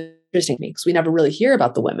that was interesting to me because we never really hear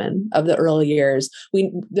about the women of the early years.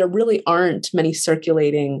 There really aren't many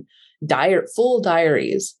circulating full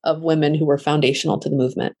diaries of women who were foundational to the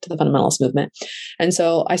movement, to the fundamentalist movement. And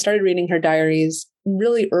so I started reading her diaries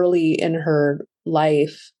really early in her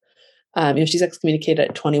life. She's excommunicated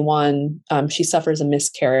at 21. She suffers a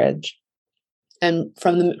miscarriage. And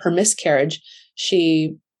from her miscarriage,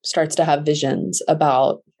 she starts to have visions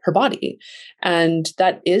about her body. And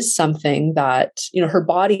that is something that, her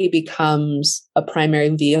body becomes a primary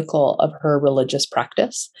vehicle of her religious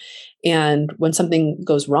practice. And when something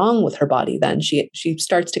goes wrong with her body, then she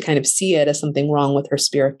starts to kind of see it as something wrong with her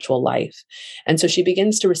spiritual life. And so she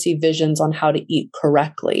begins to receive visions on how to eat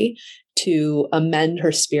correctly to amend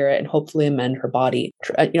her spirit and hopefully amend her body.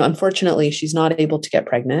 Unfortunately, she's not able to get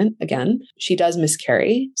pregnant again. She does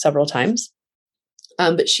miscarry several times.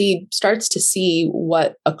 But she starts to see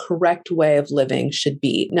what a correct way of living should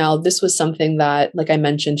be. Now, this was something that, like I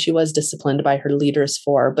mentioned, she was disciplined by her leaders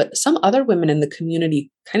for, but some other women in the community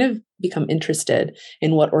kind of become interested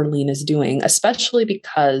in what Orlean is doing, especially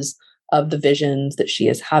because of the visions that she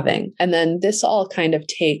is having. And then this all kind of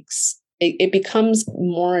it becomes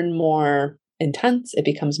more and more intense. It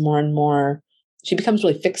becomes more and more, she becomes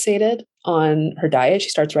really fixated on her diet. She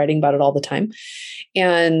starts writing about it all the time.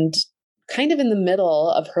 And kind of in the middle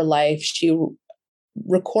of her life, she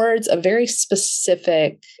records a very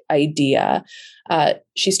specific idea.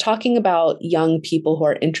 She's talking about young people who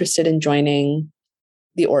are interested in joining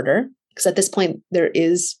the order, because at this point there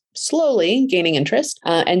is slowly gaining interest.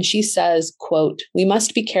 And she says, quote, "We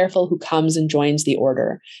must be careful who comes and joins the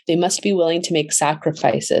order. They must be willing to make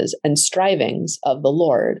sacrifices and strivings of the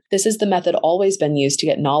Lord. This is the method always been used to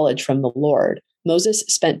get knowledge from the Lord. Moses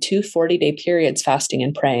spent 2 40-day periods fasting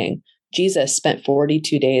and praying. Jesus spent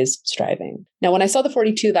 42 days striving." Now, when I saw the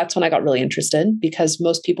 42, that's when I got really interested, because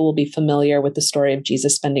most people will be familiar with the story of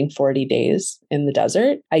Jesus spending 40 days in the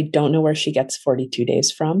desert. I don't know where she gets 42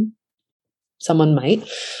 days from. Someone might.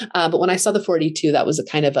 But when I saw the 42, that was a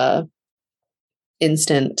kind of a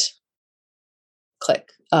instant click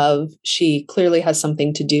of she clearly has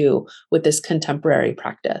something to do with this contemporary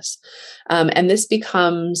practice. And this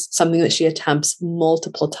becomes something that she attempts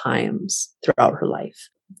multiple times throughout her life.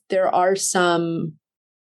 There are some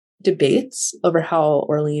debates over how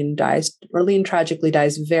Orlean dies. Orlean tragically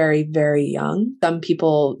dies very, very young. Some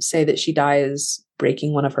people say that she dies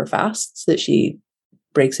breaking one of her fasts, that she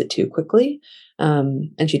breaks it too quickly,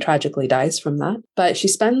 and she tragically dies from that. But she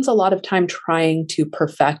spends a lot of time trying to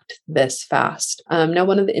perfect this fast. Now,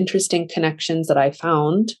 one of the interesting connections that I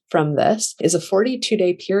found from this is a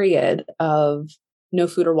 42-day period of no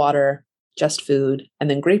food or water, just food, and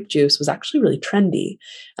then grape juice was actually really trendy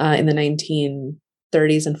in the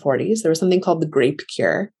 1930s and 40s. There was something called the grape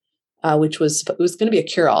cure, which was going to be a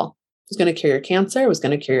cure-all. It was going to cure your cancer. It was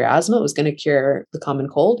going to cure your asthma. It was going to cure the common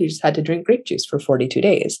cold. You just had to drink grape juice for 42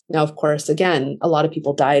 days. Now, of course, again, a lot of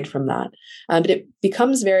people died from that. But it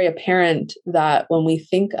becomes very apparent that when we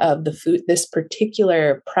think of this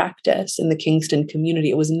particular practice in the Kingston community,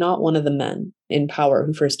 it was not one of the men in power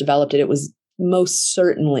who first developed it. It was most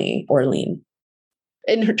certainly Orlean.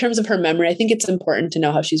 In terms of her memory, I think it's important to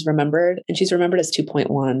know how she's remembered. And she's remembered as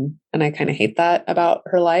 2.1. And I kind of hate that about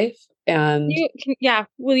her life. And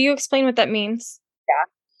will you explain what that means?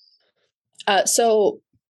 Yeah. So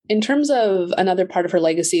in terms of another part of her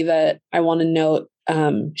legacy that I want to note,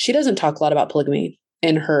 she doesn't talk a lot about polygamy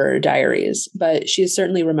in her diaries, but she is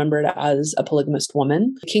certainly remembered as a polygamist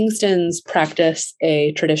woman. Kingstons practice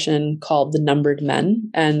a tradition called the numbered men,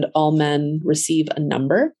 and all men receive a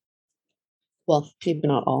number. Well, maybe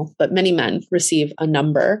not all, but many men receive a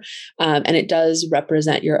number, and it does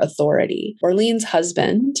represent your authority. Orlean's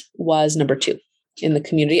husband was number 2 in the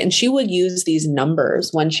community, and she would use these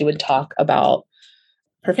numbers when she would talk about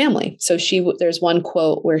her family. So there's one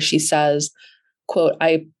quote where she says, quote,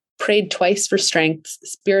 "I prayed twice for strength,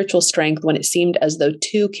 spiritual strength, when it seemed as though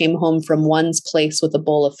 2 came home from one's place with a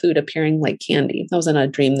bowl of food appearing like candy." That was in a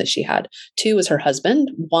dream that she had. 2 is her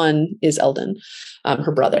husband. 1 is Eldon,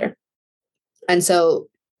 her brother. And so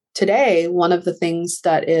today, one of the things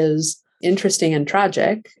that is interesting and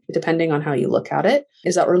tragic, depending on how you look at it,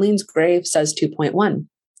 is that Orlean's grave says 2.1.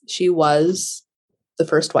 She was the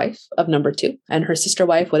first wife of number 2, and her sister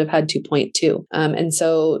wife would have had 2.2. And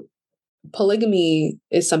so polygamy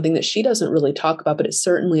is something that she doesn't really talk about, but it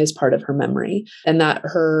certainly is part of her memory, and that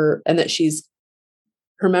her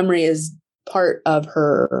memory is part of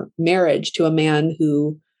her marriage to a man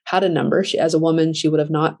who had a number. As a woman, she would have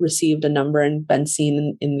not received a number and been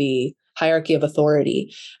seen in the hierarchy of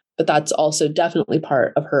authority. But that's also definitely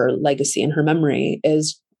part of her legacy and her memory,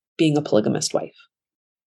 is being a polygamist wife.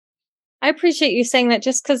 I appreciate you saying that,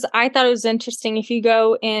 just because I thought it was interesting. If you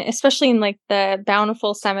go in, especially in like the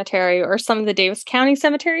Bountiful Cemetery or some of the Davis County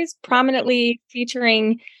cemeteries prominently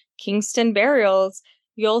featuring Kingston burials,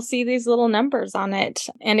 you'll see these little numbers on it.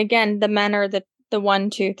 And again, the men are the the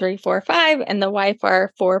 1, 2, 3, 4, 5, and the wife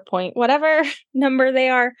are 4 point whatever number they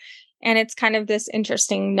are. And it's kind of this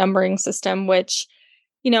interesting numbering system, which,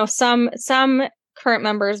 some current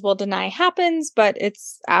members will deny happens, but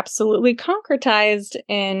it's absolutely concretized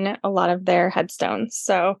in a lot of their headstones.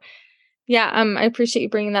 So yeah, I appreciate you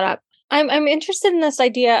bringing that up. I'm interested in this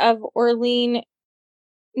idea of Orlean.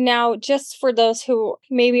 Now, just for those who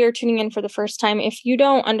maybe are tuning in for the first time, if you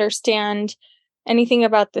don't understand anything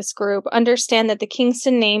about this group, understand that the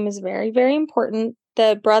Kingston name is very, very important.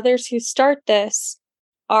 The brothers who start this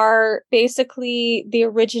are basically the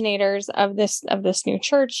originators of this new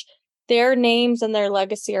church. Their names and their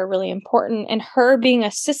legacy are really important, and her being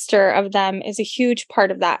a sister of them is a huge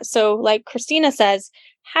part of that. So, like Cristina says,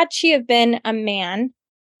 had she have been a man,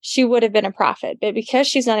 she would have been a prophet. But because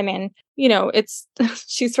she's not a man, it's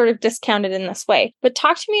she's sort of discounted in this way. But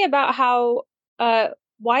talk to me about how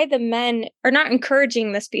why the men are not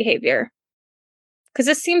encouraging this behavior. Because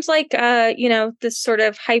it seems like this sort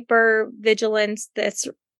of hyper vigilance, this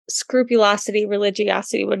scrupulosity,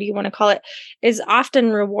 religiosity, what do you want to call it, is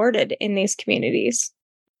often rewarded in these communities.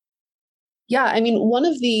 Yeah,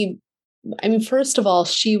 first of all,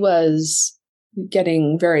 she was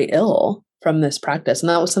getting very ill from this practice. And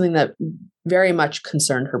that was something that very much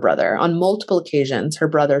concerned her brother. On multiple occasions, her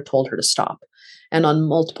brother told her to stop. And on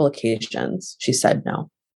multiple occasions, she said no.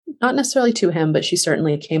 Not necessarily to him, but she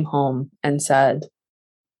certainly came home and said,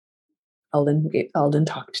 Eldon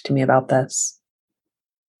talked to me about this.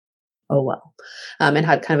 Oh, well. And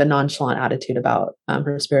had kind of a nonchalant attitude about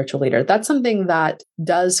her spiritual leader. That's something that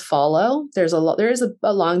does follow. There is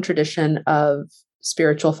a long tradition of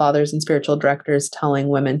spiritual fathers and spiritual directors telling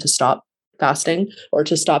women to stop fasting or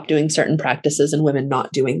to stop doing certain practices, and women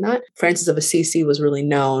not doing that. Francis of Assisi was really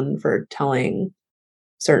known for telling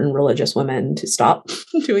certain religious women to stop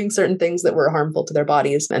doing certain things that were harmful to their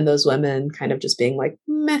bodies, and those women kind of just being like,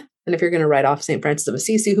 meh. And if you're going to write off St. Francis of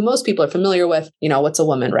Assisi, who most people are familiar with, what's a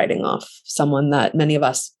woman writing off? Someone that many of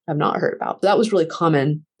us have not heard about. That was really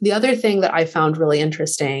common. The other thing that I found really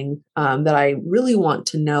interesting that I really want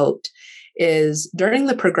to note is during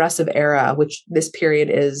the progressive era, which this period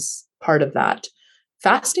is part of that,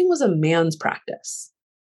 fasting was a man's practice.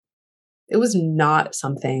 It was not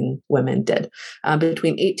something women did.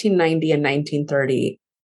 Between 1890 and 1930,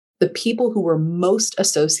 the people who were most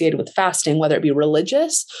associated with fasting, whether it be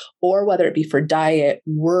religious or whether it be for diet,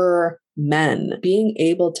 were men. Being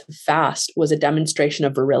able to fast was a demonstration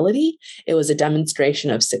of virility. It was a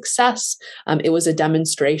demonstration of success. It was a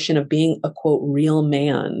demonstration of being a, quote, real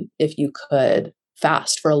man, if you could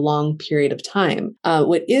fast for a long period of time.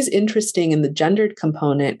 What is interesting in the gendered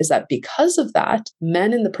component is that because of that,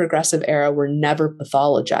 men in the progressive era were never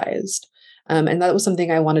pathologized. And that was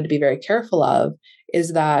something I wanted to be very careful of,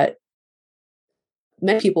 is that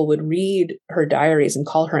many people would read her diaries and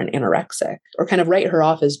call her an anorexic or kind of write her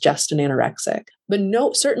off as just an anorexic. But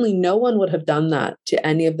certainly no one would have done that to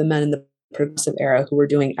any of the men in the progressive era who were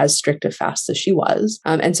doing as strict a fasts as she was.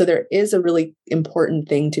 And so there is a really important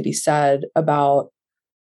thing to be said about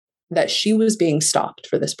that she was being stopped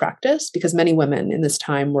for this practice because many women in this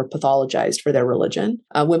time were pathologized for their religion.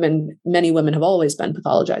 Many women have always been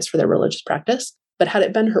pathologized for their religious practice. But had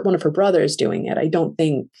it been one of her brothers doing it, I don't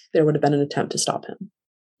think there would have been an attempt to stop him.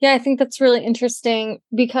 Yeah, I think that's really interesting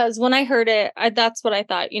because when I heard it, that's what I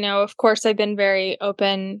thought. Of course, I've been very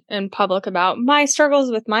open and public about my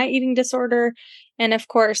struggles with my eating disorder. And of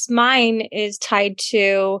course, mine is tied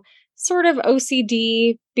to sort of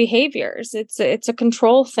OCD behaviors. It's a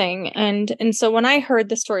control thing. And so when I heard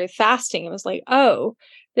the story of fasting, it was like, oh,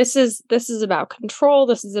 this is about control.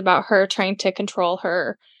 This is about her trying to control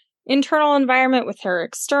her internal environment with her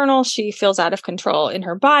external. She feels out of control in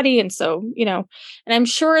her body. And so, and I'm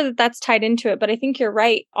sure that that's tied into it. But I think you're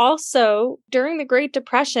right. Also, during the Great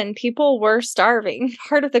Depression, people were starving.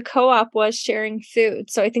 Part of the co-op was sharing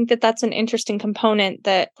food. So I think that that's an interesting component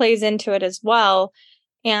that plays into it as well.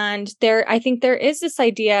 And I think there is this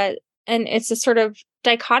idea, and it's a sort of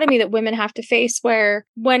dichotomy that women have to face where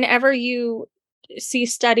whenever you see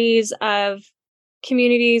studies of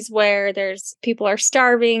communities where people are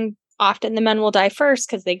starving, often the men will die first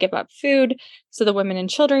because they give up food so the women and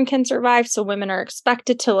children can survive. So women are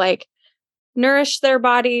expected to nourish their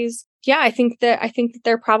bodies. Yeah, I think that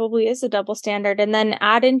there probably is a double standard. And then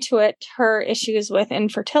add into it her issues with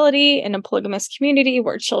infertility in a polygamous community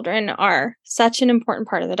where children are such an important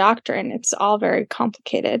part of the doctrine. It's all very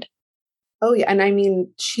complicated. Oh, yeah. And I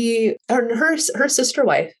mean, her sister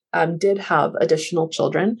wife did have additional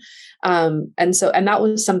children. And that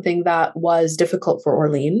was something that was difficult for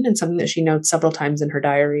Orlean and something that she notes several times in her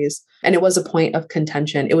diaries. And it was a point of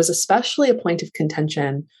contention. It was especially a point of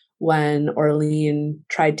contention when Orlean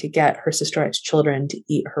tried to get her sister-Ed's children to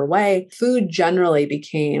eat her way, food generally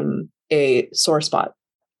became a sore spot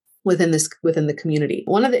within the community.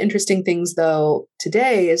 One of the interesting things though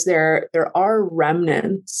today is there are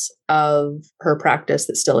remnants of her practice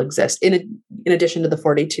that still exist in addition to the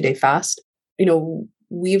 42-day fast.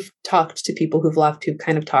 We've talked to people who've left who've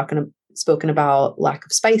kind of spoken about lack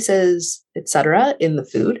of spices, etc., in the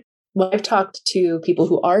food. When I've talked to people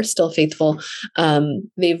who are still faithful,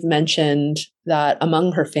 they've mentioned that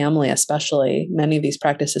among her family, especially, many of these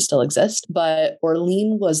practices still exist. But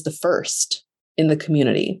Orlean was the first in the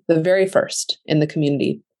community, the very first in the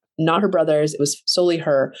community, not her brothers. It was solely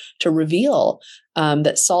her to reveal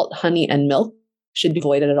that salt, honey, and milk should be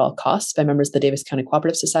avoided at all costs by members of the Davis County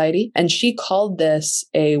Cooperative Society. And she called this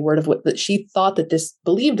a word of that she thought that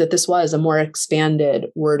believed that this was a more expanded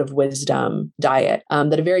word of wisdom diet,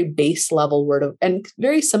 that a very base level and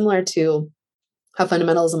very similar to how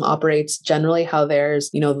fundamentalism operates generally, how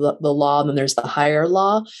there's, the law and then there's the higher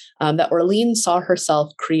law, that Orlean saw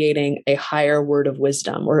herself creating a higher word of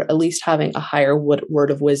wisdom, or at least having a higher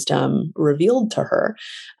word of wisdom revealed to her.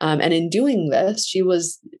 And in doing this,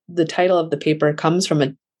 the title of the paper comes from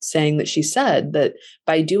a saying that she said that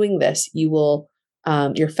by doing this, your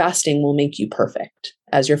fasting will make you perfect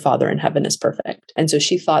as your Father in heaven is perfect. And so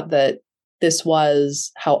she thought that this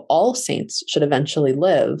was how all saints should eventually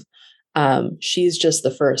live. She's just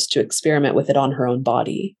the first to experiment with it on her own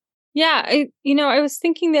body. Yeah. I was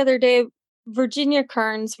thinking the other day, Virginia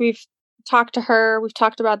Kearns, we've talked to her. We've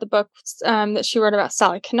talked about the books that she wrote about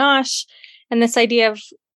Sally Kanosh and this idea of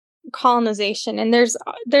colonization. And there's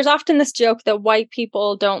often this joke that white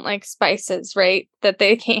people don't like spices, right? That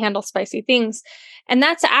they can't handle spicy things. And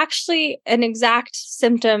that's actually an exact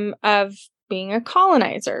symptom of being a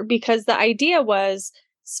colonizer, because the idea was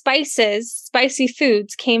spicy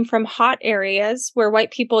foods came from hot areas where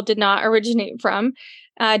white people did not originate from,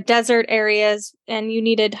 desert areas, and you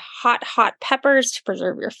needed hot peppers to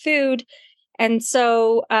preserve your food. And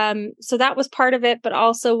so that was part of it. But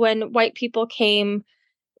also when white people came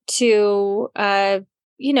to,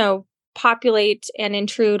 populate and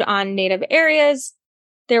intrude on native areas,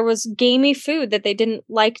 there was gamey food that they didn't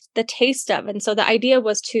like the taste of. And so the idea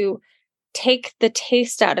was to take the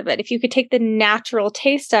taste out of it. If you could take the natural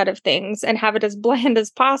taste out of things and have it as bland as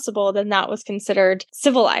possible, then that was considered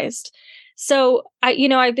civilized. So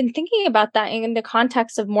I've been thinking about that in the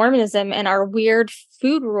context of Mormonism and our weird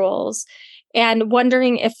food rules, and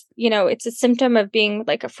wondering if, it's a symptom of being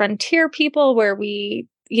like a frontier people where we,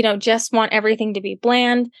 just want everything to be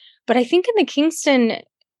bland. But I think in the Kingston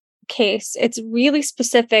case, it's really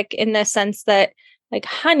specific in the sense that, like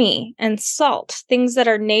honey and salt, things that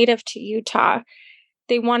are native to Utah,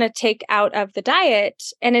 they want to take out of the diet.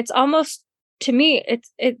 And it's almost, to me,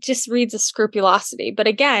 it just reads as scrupulosity. But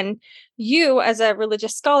again, you as a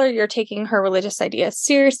religious scholar, you're taking her religious ideas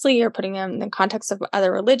seriously. You're putting them in the context of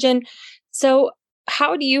other religion. So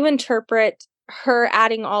how do you interpret her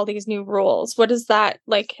adding all these new rules? What is that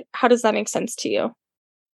like? How does that make sense to you?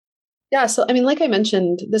 Yeah. So, like I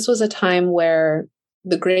mentioned, this was a time where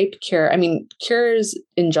the grape cure, cures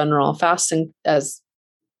in general, fasting as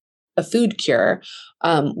a food cure,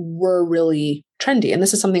 were really trendy. And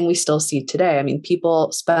this is something we still see today.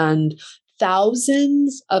 People spend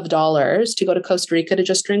thousands of dollars to go to Costa Rica to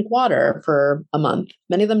just drink water for a month.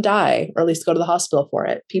 Many of them die, or at least go to the hospital for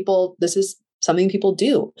it. This is something people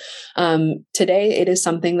do. Today, it is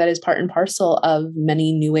something that is part and parcel of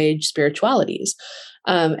many New Age spiritualities.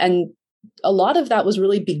 And a lot of that was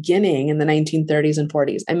really beginning in the 1930s and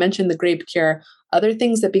 40s. I mentioned the grape cure. Other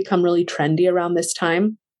things that become really trendy around this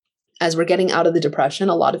time, as we're getting out of the Depression,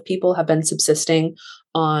 a lot of people have been subsisting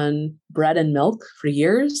on bread and milk for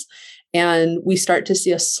years. And we start to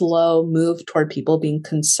see a slow move toward people being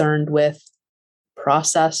concerned with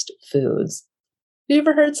processed foods. Have you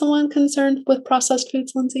ever heard someone concerned with processed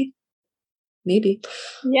foods, Lindsay? Maybe.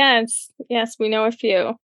 Yes, we know a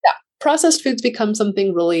few. Processed foods become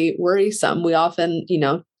something really worrisome. We often,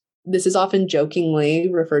 this is often jokingly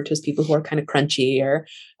referred to as people who are kind of crunchy or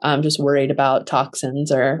just worried about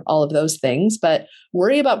toxins or all of those things. But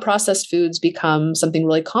worry about processed foods become something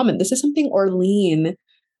really common. This is something Orlean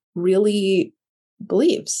really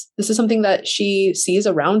believes. This is something that she sees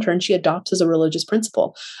around her and she adopts as a religious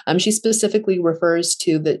principle. She specifically refers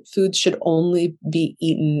to that foods should only be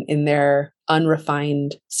eaten in their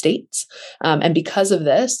unrefined states. And because of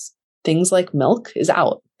this, things like milk is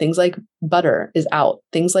out. Things like butter is out.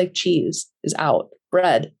 Things like cheese is out.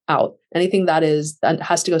 Bread out. Anything that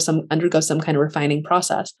has to undergo some kind of refining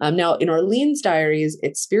process. Now, in Orlean's diaries,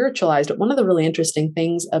 it's spiritualized. But one of the really interesting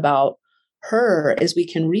things about her is we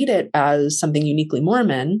can read it as something uniquely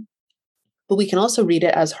Mormon, but we can also read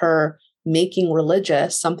it as her making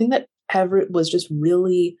religious something that was just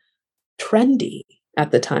really trendy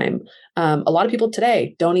at the time. A lot of people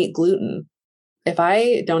today don't eat gluten. If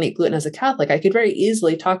I don't eat gluten as a Catholic, I could very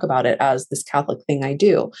easily talk about it as this Catholic thing I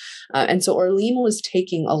do. And so Orlean was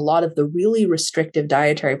taking a lot of the really restrictive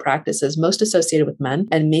dietary practices most associated with men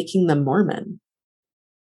and making them Mormon.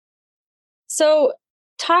 So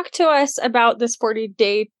talk to us about this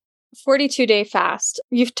 42-day fast.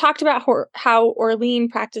 You've talked about how Orlean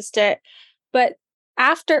practiced it, but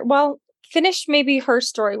finish maybe her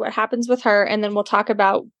story, what happens with her, and then we'll talk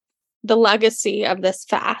about the legacy of this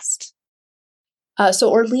fast.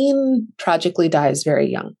 So Orlean tragically dies very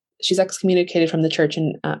young. She's excommunicated from the church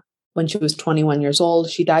when she was 21 years old.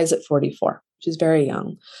 She dies at 44. She's very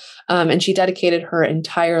young. And she dedicated her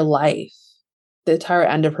entire life, the entire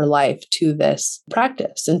end of her life, to this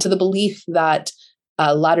practice and to the belief that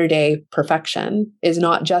latter-day perfection is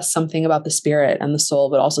not just something about the spirit and the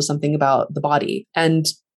soul, but also something about the body, and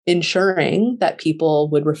ensuring that people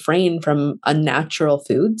would refrain from unnatural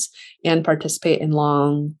foods and participate in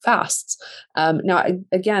long fasts. Now,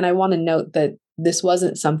 again, I want to note that this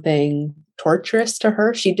wasn't something torturous to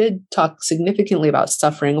her. She did talk significantly about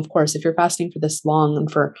suffering. Of course, if you're fasting for this long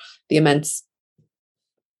and for the immense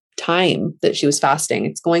time that she was fasting,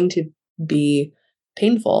 it's going to be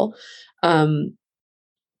painful.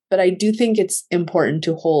 But I do think it's important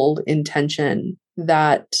to hold in tension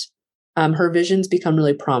that her visions become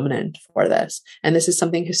really prominent for this. And this is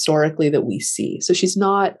something historically that we see. So she's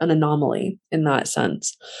not an anomaly in that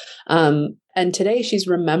sense. And today she's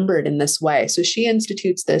remembered in this way. So she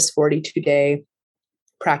institutes this 42-day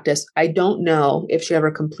practice. I don't know if she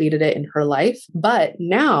ever completed it in her life, but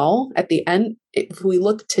now at the end, if we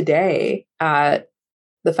look today at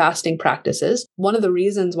the fasting practices, one of the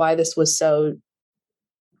reasons why this was so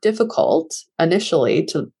difficult initially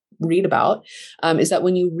to read about is that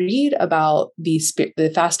when you read about the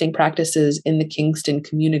fasting practices in the Kingston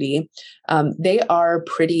community, they are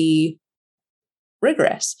pretty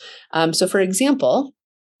rigorous. So, for example,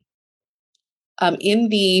 by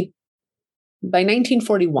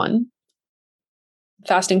 1941,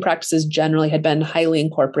 fasting practices generally had been highly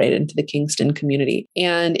incorporated into the Kingston community.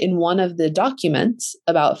 And in one of the documents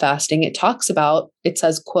about fasting, it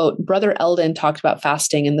says, quote, Brother Eldon talked about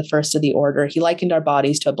fasting in the first of the order. He likened our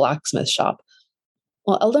bodies to a blacksmith shop.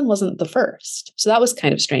 Well, Eldon wasn't the first. So that was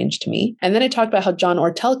kind of strange to me. And then it talked about how John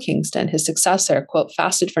Ortell Kingston, his successor, quote,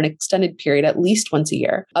 fasted for an extended period at least once a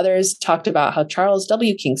year. Others talked about how Charles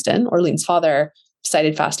W. Kingston, Orlean's father,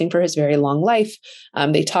 cited fasting for his very long life.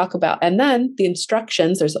 They talk about, and then the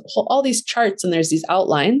instructions, there's all these charts and there's these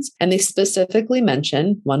outlines, and they specifically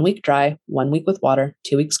mention 1 week dry, 1 week with water,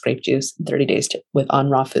 2 weeks grape juice, 30 days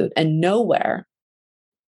on raw food. And nowhere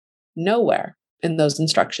in those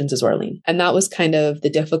instructions is Orlean. And that was kind of the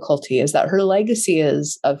difficulty, is that her legacy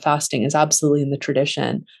of fasting is absolutely in the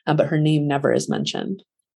tradition, but her name never is mentioned.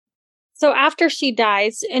 So after she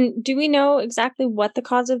dies, and do we know exactly what the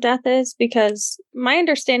cause of death is? Because my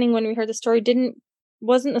understanding when we heard the story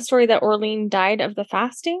wasn't the story that Orlean died of the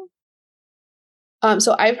fasting?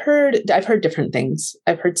 So I've heard different things.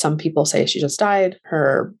 I've heard some people say she just died.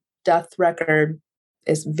 Her death record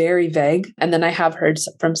is very vague. And then I have heard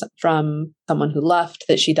from someone who left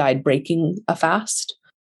that she died breaking a fast.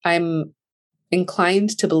 I'm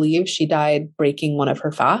inclined to believe she died breaking one of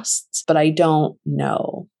her fasts, but I don't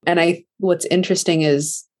know. And what's interesting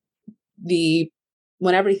is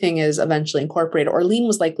when everything is eventually incorporated, Orlean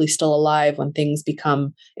was likely still alive when things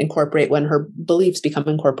become incorporated, when her beliefs become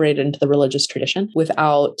incorporated into the religious tradition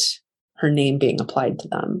without her name being applied to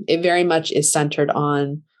them. It very much is centered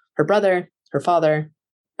on her brother, her father,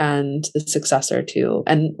 and the successor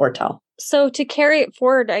and Ortell. So to carry it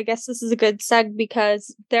forward, I guess this is a good seg,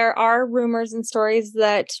 because there are rumors and stories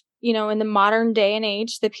that, in the modern day and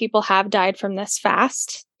age, that people have died from this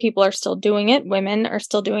fast. People are still doing it. Women are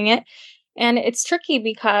still doing it. And it's tricky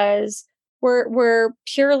because we're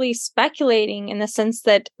purely speculating in the sense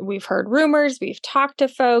that we've heard rumors, we've talked to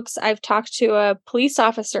folks. I've talked to a police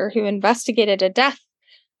officer who investigated a death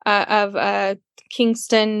of a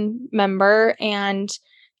Kingston member, and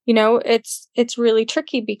it's really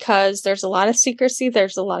tricky because there's a lot of secrecy.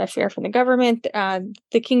 There's a lot of fear from the government.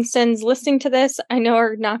 The Kingstons listening to this, I know,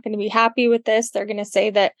 are not going to be happy with this. They're going to say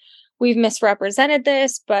that we've misrepresented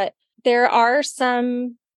this, but there are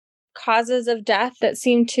some causes of death that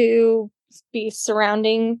seem to be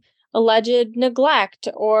surrounding alleged neglect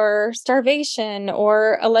or starvation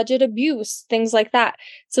or alleged abuse, things like that.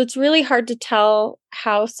 So it's really hard to tell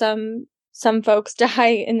how some folks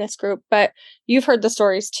die in this group, but you've heard the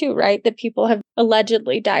stories too, right? That people have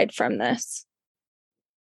allegedly died from this.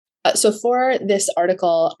 So for this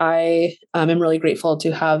article, I am really grateful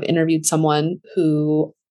to have interviewed someone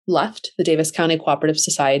who left the Davis County Cooperative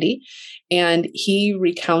Society, and he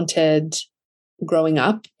recounted growing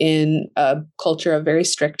up in a culture of very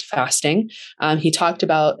strict fasting. He talked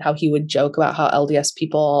about how he would joke about how LDS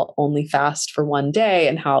people only fast for one day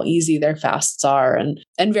and how easy their fasts are,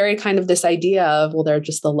 and very kind of this idea of, well, they're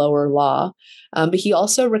just the lower law. But he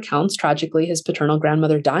also recounts tragically his paternal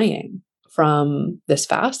grandmother dying from this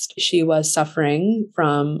fast. She was suffering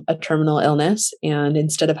from a terminal illness, and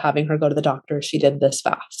instead of having her go to the doctor, she did this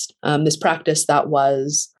fast. This practice that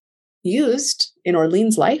was used in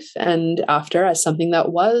Orlean's life and after as something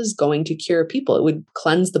that was going to cure people. It would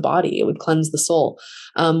cleanse the body, it would cleanse the soul.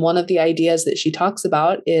 One of the ideas that she talks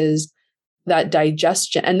about is that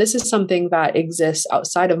digestion, and this is something that exists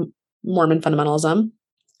outside of Mormon fundamentalism,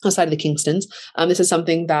 outside of the Kingstons. This is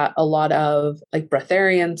something that a lot of like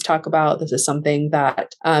breatharians talk about. This is something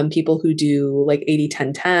that people who do like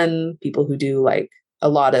 80-10-10, people who do like a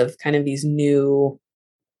lot of kind of these new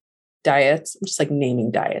diets. I'm just like naming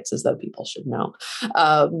diets as though people should know.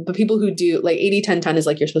 But people who do like 80-10-10 is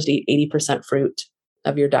like you're supposed to eat 80% fruit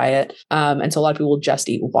of your diet. And so a lot of people will just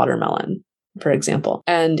eat watermelon, for example.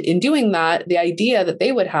 And in doing that, the idea that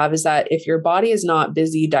they would have is that if your body is not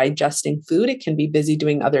busy digesting food, it can be busy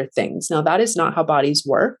doing other things. Now, that is not how bodies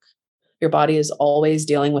work. Your body is always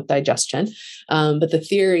dealing with digestion. But the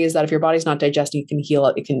theory is that if your body's not digesting, it can heal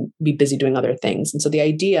it. It can be busy doing other things. And so the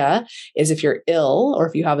idea is if you're ill or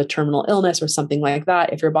if you have a terminal illness or something like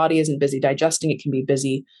that, if your body isn't busy digesting, it can be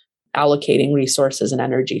busy allocating resources and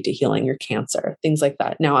energy to healing your cancer, things like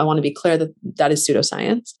that. Now, I want to be clear that that is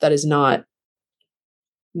pseudoscience. That is not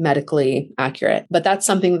medically accurate, but that's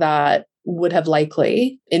something that would have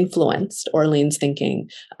likely influenced Orlean's thinking.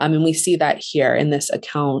 And we see that here in this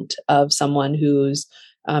account of someone whose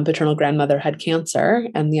paternal grandmother had cancer.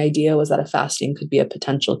 And the idea was that a fasting could be a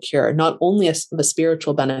potential cure, not only of a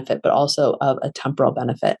spiritual benefit, but also of a temporal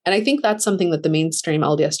benefit. And I think that's something that the mainstream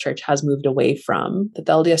LDS Church has moved away from, that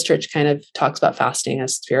the LDS Church kind of talks about fasting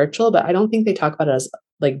as spiritual, but I don't think they talk about it as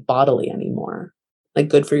like bodily anymore, like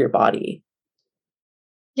good for your body.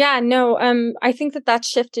 Yeah, no, I think that that's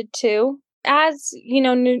shifted too. As you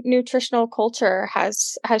know, nutritional culture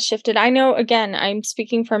has shifted. I know, again, I'm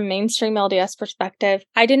speaking from mainstream LDS perspective.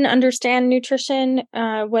 I didn't understand nutrition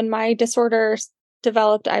when my disorder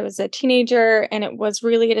developed. I was a teenager, and it was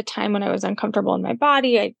really at a time when I was uncomfortable in my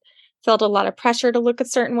body. I felt a lot of pressure to look a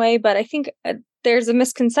certain way, but I think there's a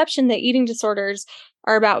misconception that eating disorders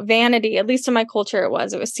are about vanity. At least in my culture, it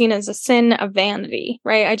was seen as a sin of vanity,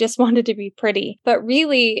 right? I just wanted to be pretty. But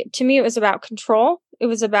really, to me, it was about control. It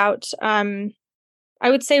was about, I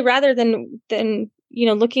would say, rather than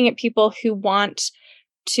looking at people who want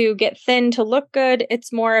to get thin to look good,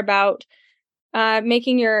 it's more about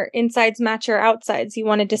making your insides match your outsides. You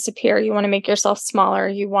want to disappear. You want to make yourself smaller.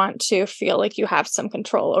 You want to feel like you have some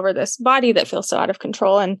control over this body that feels so out of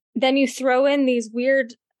control. And then you throw in these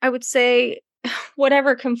weird, I would say,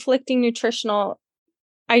 whatever conflicting nutritional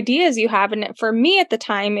ideas you have. And for me at the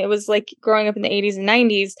time, it was like growing up in the 80s and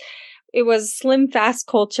 90s, it was slim fast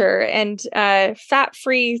culture and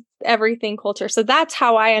fat-free everything culture. So that's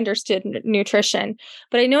how I understood nutrition.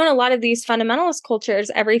 But I know in a lot of these fundamentalist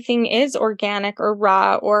cultures, everything is organic or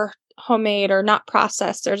raw or homemade or not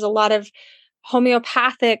processed. There's a lot of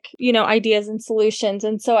homeopathic, ideas and solutions.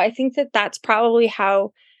 And so I think that that's probably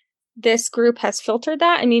how this group has filtered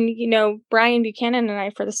that. I mean, Brian Buchanan and I,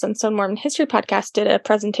 for the Sunstone Mormon History Podcast, did a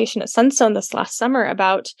presentation at Sunstone this last summer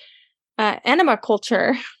about enema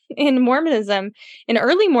culture in Mormonism, in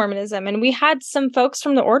early Mormonism. And we had some folks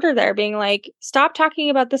from the order there being like, stop talking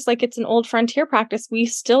about this like it's an old frontier practice. We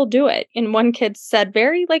still do it. And one kid said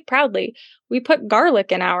very proudly, we put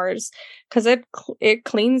garlic in ours because it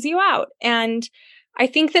cleans you out. And I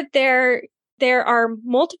think that there are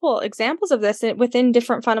multiple examples of this within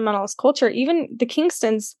different fundamentalist culture. Even the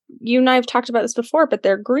Kingstons, you and I have talked about this before, but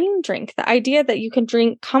their green drink, the idea that you can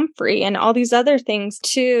drink comfrey and all these other things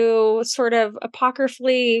to sort of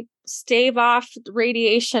apocryphally stave off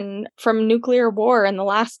radiation from nuclear war in the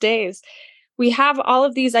last days. We have all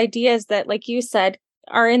of these ideas that, like you said,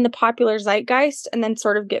 are in the popular zeitgeist and then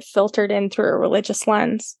sort of get filtered in through a religious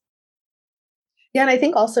lens. Yeah, and I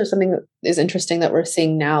think also something that is interesting that we're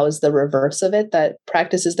seeing now is the reverse of it, that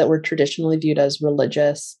practices that were traditionally viewed as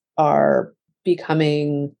religious are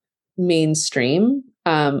becoming mainstream.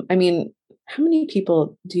 I mean, how many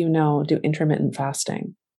people do you know do intermittent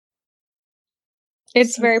fasting?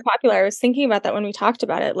 It's very popular. I was thinking about that when we talked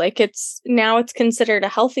about it. It's considered a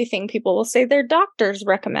healthy thing. People will say their doctors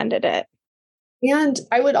recommended it. And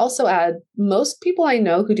I would also add, most people I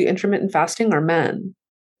know who do intermittent fasting are men.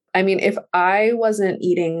 I mean, if I wasn't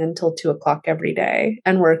eating until 2 o'clock every day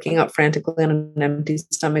and working out frantically on an empty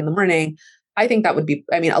stomach in the morning, I think that would be,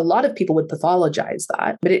 I mean, a lot of people would pathologize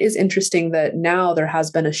that. But it is interesting that now there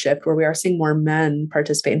has been a shift where we are seeing more men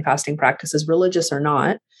participate in fasting practices, religious or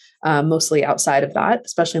not, mostly outside of that,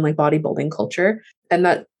 especially in like bodybuilding culture. And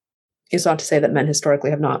that is not to say that men historically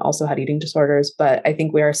have not also had eating disorders, but I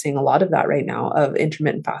think we are seeing a lot of that right now of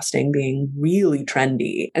intermittent fasting being really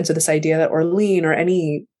trendy. And so this idea that Orlean or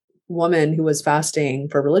any woman who was fasting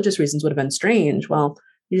for religious reasons would have been strange. Well,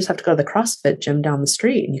 you just have to go to the CrossFit gym down the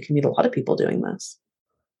street and you can meet a lot of people doing this.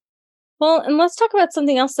 Well, and let's talk about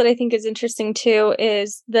something else that I think is interesting too,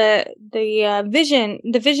 is the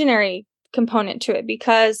visionary component to it,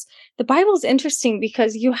 because the Bible is interesting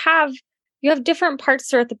because you have different parts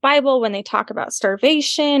throughout the Bible when they talk about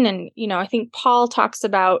starvation, and I think Paul talks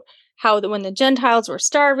about how when the Gentiles were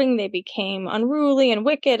starving, they became unruly and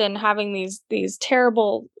wicked and having these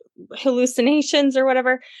terrible hallucinations or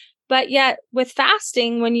whatever. But yet with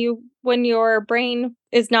fasting, when your brain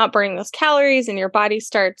is not burning those calories and your body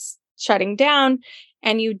starts shutting down,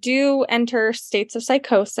 and you do enter states of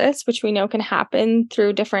psychosis, which we know can happen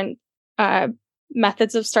through different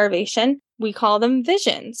methods of starvation. We call them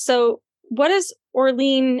visions. So what is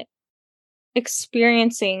Orlean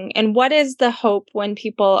experiencing, and what is the hope when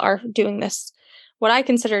people are doing this, what I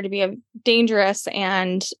consider to be a dangerous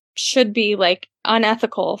and should be like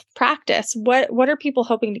unethical practice? What are people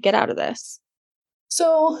hoping to get out of this?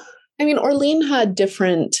 So, I mean, Orlean had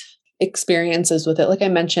different experiences with it. Like I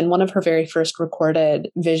mentioned, one of her very first recorded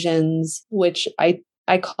visions, which I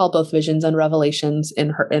call both visions and revelations in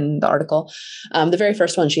the article. The very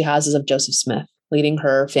first one she has is of Joseph Smith leading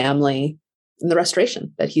her family in the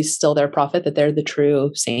restoration, that he's still their prophet, that they're the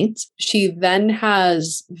true saints. She then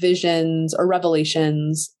has visions or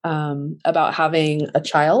revelations about having a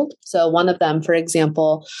child. So one of them, for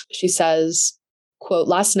example, she says, quote,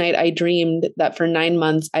 "Last night I dreamed that for 9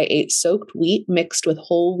 months I ate soaked wheat mixed with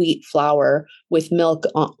whole wheat flour with milk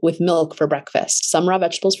for breakfast, some raw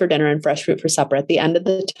vegetables for dinner and fresh fruit for supper. At the end of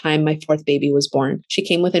the time, my fourth baby was born. She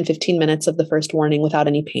came within 15 minutes of the first warning without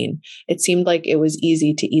any pain. It seemed like it was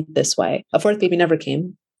easy to eat this way." A fourth baby never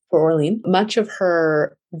came for Orlean. Much of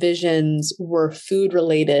her visions were food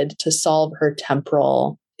related to solve her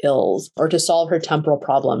temporal ills or to solve her temporal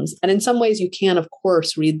problems. And in some ways you can, of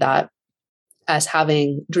course, read that as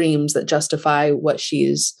having dreams that justify what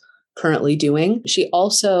she's currently doing. She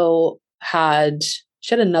also had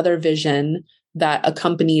another vision that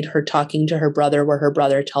accompanied her talking to her brother, where her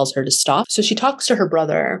brother tells her to stop. So she talks to her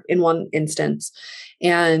brother in one instance,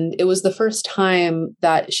 and it was the first time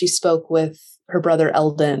that she spoke with her brother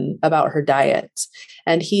Eldon about her diet.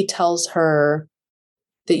 And he tells her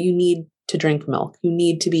that you need to drink milk. You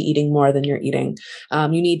need to be eating more than you're eating. You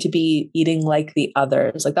need to be eating like the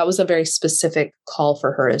others. Like that was a very specific call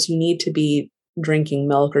for her, is you need to be drinking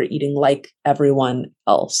milk or eating like everyone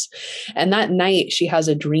else. And that night she has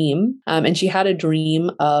a dream, and she had a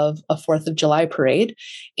dream of a 4th of July parade.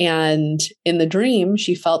 And in the dream,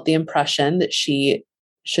 she felt the impression that she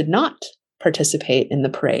should not participate in the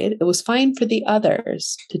parade. It was fine for the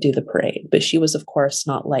others to do the parade, but she was, of course,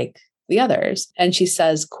 not like the others. And she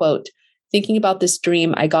says, quote, "Thinking about this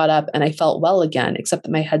dream, I got up and I felt well again, except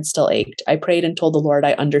that my head still ached. I prayed and told the Lord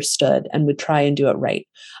I understood and would try and do it right.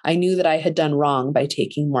 I knew that I had done wrong by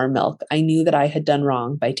taking more milk. I knew that I had done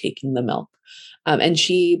wrong by taking the milk." And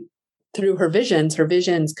she, through her visions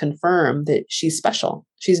confirm that she's special.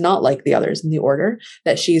 She's not like the others in the order,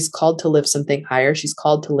 that she's called to live something higher. She's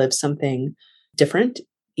called to live something different,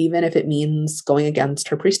 even if it means going against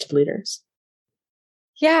her priesthood leaders.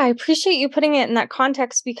 Yeah, I appreciate you putting it in that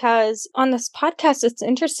context, because on this podcast, it's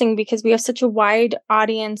interesting because we have such a wide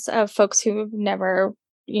audience of folks who've never,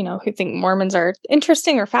 who think Mormons are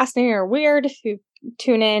interesting or fascinating or weird, who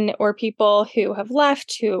tune in, or people who have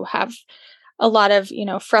left, who have a lot of,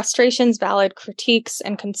 frustrations, valid critiques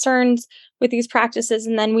and concerns with these practices.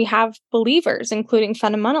 And then we have believers, including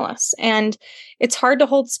fundamentalists. And it's hard to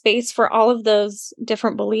hold space for all of those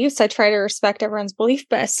different beliefs. I try to respect everyone's belief,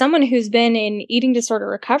 but as someone who's been in eating disorder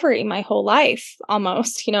recovery my whole life,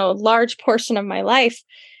 almost, a large portion of my life,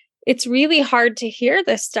 it's really hard to hear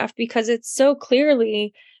this stuff because it so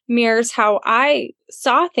clearly mirrors how I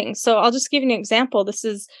saw things. So I'll just give you an example. This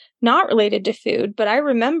is not related to food, but I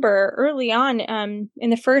remember early on, in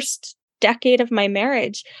the first decade of my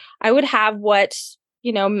marriage, I would have what,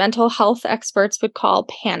 mental health experts would call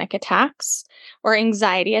panic attacks or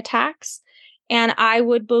anxiety attacks. And I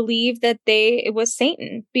would believe that it was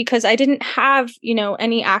Satan, because I didn't have,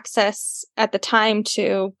 any access at the time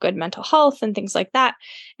to good mental health and things like that.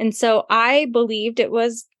 And so I believed it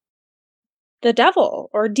was the devil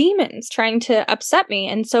or demons trying to upset me.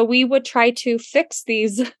 And so we would try to fix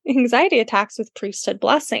these anxiety attacks with priesthood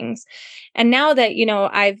blessings. And now that,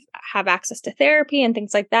 I have access to therapy and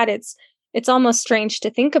things like that, it's almost strange to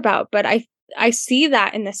think about, but I see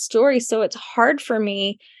that in this story. So it's hard for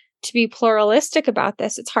me to be pluralistic about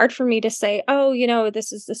this. It's hard for me to say, oh,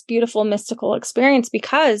 this is this beautiful mystical experience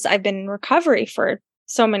because I've been in recovery for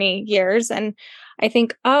so many years. And I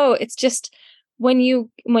think, oh, it's just when you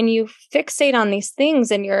fixate on these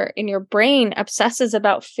things and your brain obsesses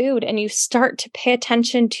about food and you start to pay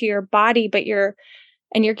attention to your body, but you're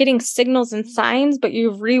getting signals and signs, but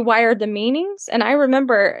you've rewired the meanings. And I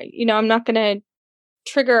remember, I'm not going to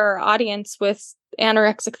trigger our audience with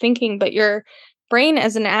anorexic thinking, but your brain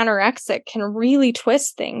as an anorexic can really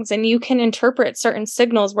twist things, and you can interpret certain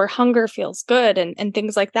signals where hunger feels good and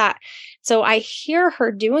things like that. So I hear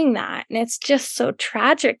her doing that, and it's just so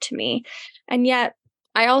tragic to me. And yet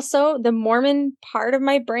I also, the Mormon part of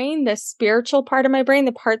my brain, the spiritual part of my brain,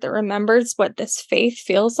 the part that remembers what this faith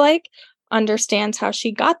feels like, understands how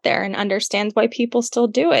she got there and understands why people still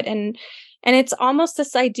do it. And it's almost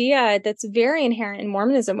this idea that's very inherent in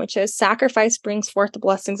Mormonism, which is sacrifice brings forth the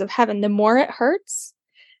blessings of heaven. The more it hurts,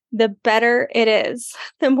 the better it is,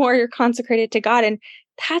 the more you're consecrated to God. And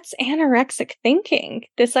that's anorexic thinking.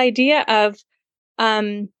 This idea of,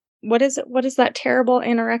 what is that terrible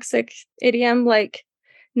anorexic idiom? Like,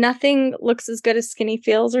 nothing looks as good as skinny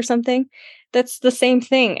feels or something. That's the same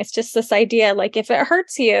thing. It's just this idea, like, if it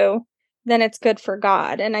hurts you, then it's good for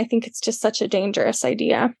God. And I think it's just such a dangerous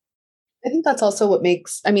idea. I think that's also what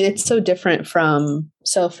makes, it's so different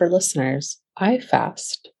so for listeners, I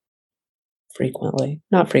fast frequently,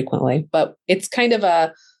 not frequently, but it's kind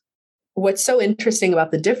of what's so interesting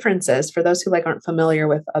about the differences for those who aren't familiar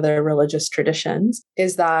with other religious traditions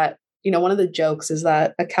is that, one of the jokes is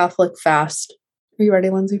that a Catholic fast, are you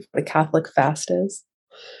ready, Lindsay, for what a Catholic fast is?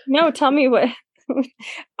 No, tell me what,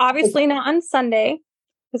 obviously not on Sunday,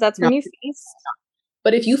 because that's when you feast.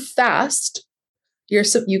 But if you fast,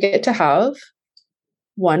 you get to have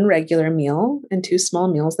one regular meal and two small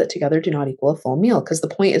meals that together do not equal a full meal, because the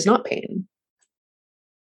point is not pain.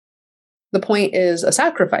 The point is a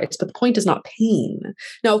sacrifice, but the point is not pain.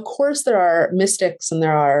 Now, of course, there are mystics and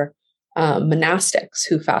there are monastics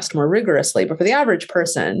who fast more rigorously, but for the average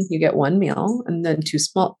person, you get one meal and then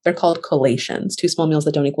they're called collations, two small meals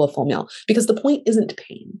that don't equal a full meal, because the point isn't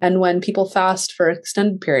pain. And when people fast for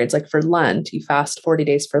extended periods, like for Lent, you fast 40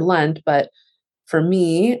 days for Lent, but for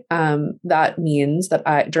me, that means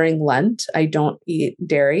that during Lent, I don't eat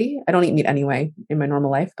dairy. I don't eat meat anyway in my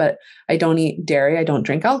normal life, but I don't eat dairy. I don't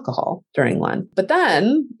drink alcohol during Lent. But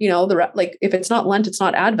then, if it's not Lent, it's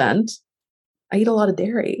not Advent, I eat a lot of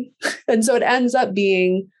dairy. And so it ends up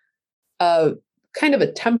being a kind of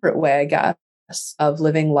a temperate way, I guess, of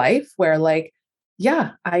living life where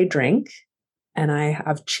I drink and I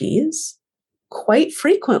have cheese quite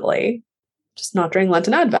frequently, just not during Lent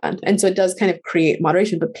and Advent. And so it does kind of create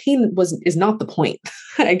moderation, but pain is not the point,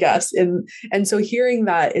 I guess. And so hearing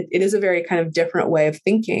that, it is a very kind of different way of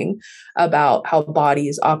thinking about how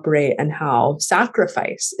bodies operate and how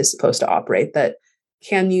sacrifice is supposed to operate. That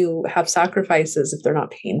can you have sacrifices if they're not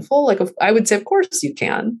painful? I would say, of course you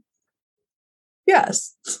can.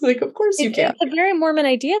 Yes. Of course you can. It's a very Mormon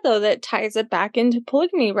idea, though, that ties it back into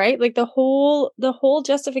polygamy, right? The whole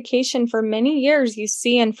justification for many years you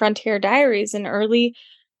see in Frontier Diaries and early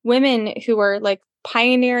women who are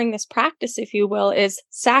pioneering this practice, if you will, is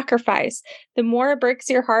sacrifice. The more it breaks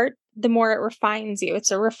your heart, the more it refines you. It's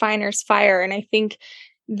a refiner's fire. And I think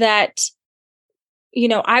that,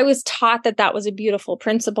 I was taught that was a beautiful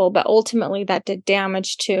principle, but ultimately that did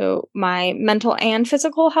damage to my mental and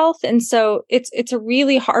physical health. And so it's a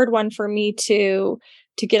really hard one for me to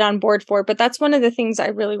get on board for. But that's one of the things I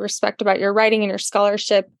really respect about your writing and your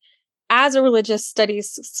scholarship. As a religious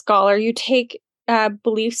studies scholar, you take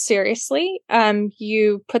beliefs seriously.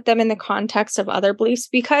 You put them in the context of other beliefs,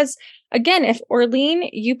 because again, if Orlean,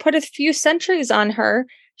 you put a few centuries on her,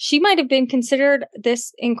 she might have been considered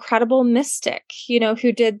this incredible mystic,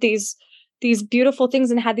 who did these beautiful things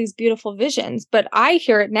and had these beautiful visions. But I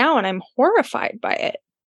hear it now and I'm horrified by it.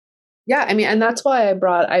 Yeah. And that's why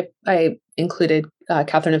I included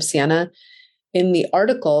Catherine of Siena in the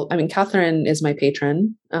article. Catherine is my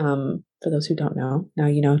patron. For those who don't know, now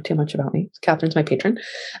you know too much about me. Catherine's my patron.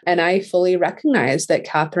 And I fully recognize that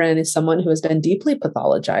Catherine is someone who has been deeply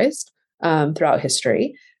pathologized throughout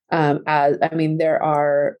history. There's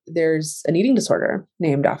an eating disorder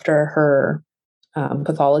named after her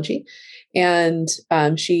pathology, and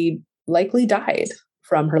she likely died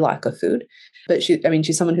from her lack of food. But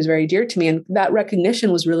she's someone who's very dear to me, and that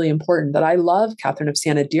recognition was really important. That I love Catherine of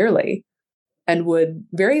Siena dearly, and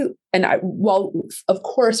while of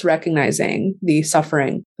course recognizing the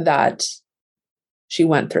suffering that she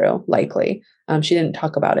went through, likely. She didn't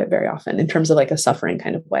talk about it very often in terms of like a suffering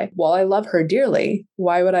kind of way. While I love her dearly,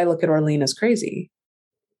 why would I look at Orlean as crazy?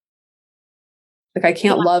 Like, I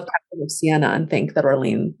can't love Captain of Siena and think that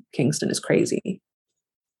Orlean Kingston is crazy.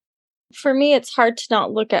 For me, it's hard to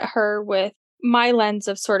not look at her with my lens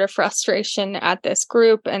of sort of frustration at this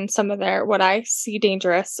group and some of their, what I see,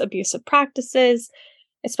 dangerous abusive practices,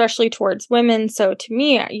 especially towards women. So to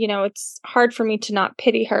me, it's hard for me to not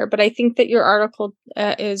pity her, but I think that your article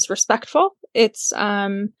is respectful. It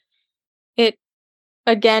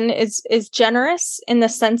again is generous in the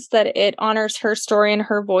sense that it honors her story and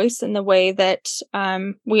her voice in the way that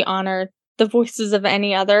we honor the voices of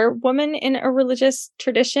any other woman in a religious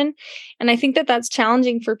tradition. And I think that that's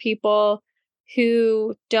challenging for people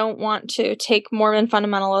who don't want to take Mormon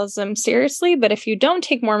fundamentalism seriously. But if you don't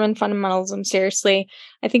take Mormon fundamentalism seriously,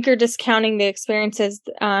 I think you're discounting the experiences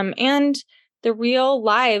and the real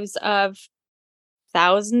lives of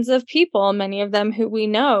thousands of people, many of them who we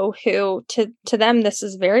know, who to them, this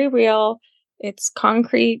is very real. It's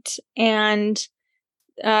concrete, and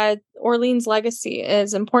Orlean's legacy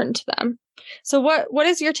is important to them. So what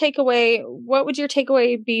is your takeaway? What would your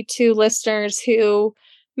takeaway be to listeners who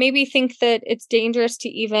maybe think that it's dangerous to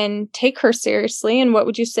even take her seriously? And what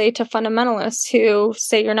would you say to fundamentalists who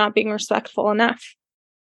say you're not being respectful enough?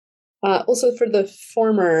 Also, for the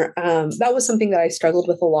former, that was something that I struggled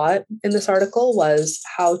with a lot in this article, was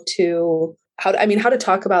how to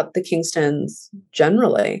talk about the Kingstons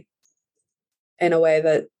generally in a way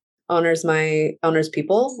that honors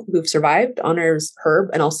people who've survived, honors Herb,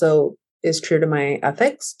 and also is true to my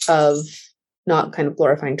ethics of not kind of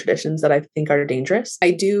glorifying traditions that I think are dangerous.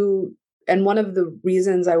 I do. And one of the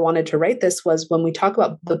reasons I wanted to write this was when we talk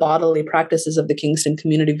about the bodily practices of the Kingston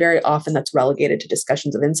community, very often that's relegated to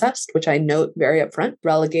discussions of incest, which I note very upfront,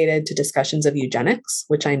 relegated to discussions of eugenics,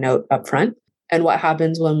 which I note upfront, and what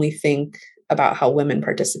happens when we think about how women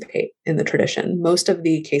participate in the tradition. Most of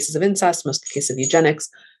the cases of incest, most of the cases of eugenics,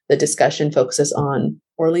 the discussion focuses on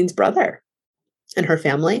Orlean's brother and her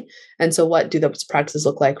family. And so what do those practices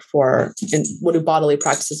look like and what do bodily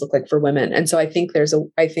practices look like for women? And so I think there's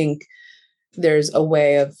a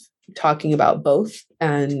way of talking about both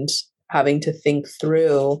and having to think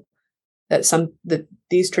through that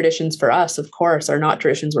these traditions for us, of course, are not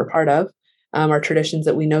traditions we're part of, are traditions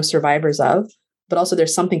that we know survivors of, but also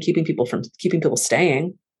there's something keeping people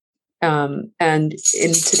staying. And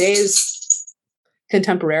in today's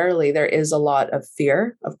contemporarily, there is a lot of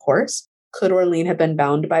fear, of course. Could Orlean have been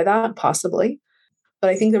bound by that? Possibly.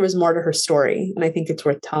 But I think there was more to her story, and I think it's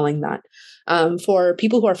worth telling that. For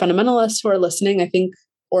people who are fundamentalists who are listening, I think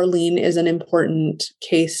Orlean is an important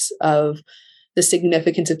case of the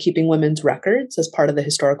significance of keeping women's records as part of the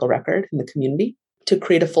historical record in the community to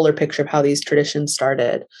create a fuller picture of how these traditions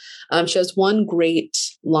started. She has one great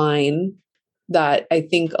line that I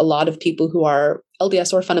think a lot of people who are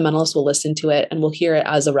LDS or fundamentalists will listen to it and will hear it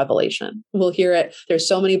as a revelation. We'll hear it. There's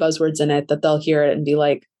so many buzzwords in it that they'll hear it and be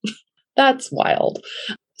like, that's wild.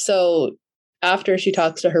 So after she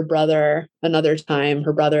talks to her brother another time,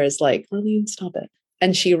 her brother is like, Orlean, stop it.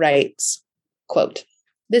 And she writes, quote,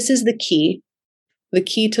 "This is the key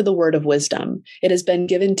to the word of wisdom. It has been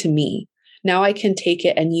given to me. Now I can take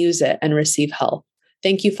it and use it and receive help.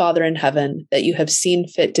 Thank you, Father in heaven, that you have seen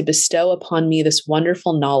fit to bestow upon me this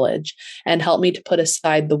wonderful knowledge and help me to put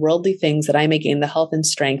aside the worldly things that I may gain the health and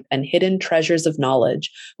strength and hidden treasures of knowledge,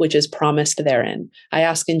 which is promised therein. I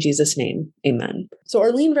ask in Jesus' name, amen." So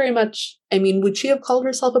Orlean very much, would she have called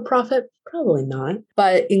herself a prophet? Probably not.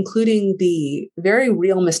 But including the very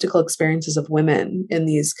real mystical experiences of women in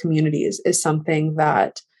these communities is something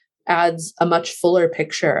that adds a much fuller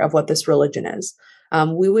picture of what this religion is.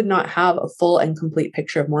 We would not have a full and complete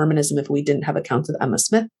picture of Mormonism if we didn't have accounts of Emma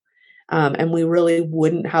Smith. And we really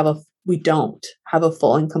we don't have a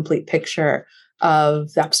full and complete picture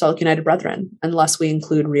of the Apostolic United Brethren unless we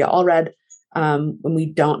include Rhea Allred. When we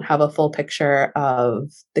don't have a full picture of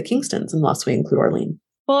the Kingstons unless we include Orlean.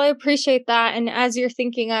 Well, I appreciate that. And as you're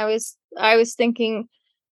thinking, I was thinking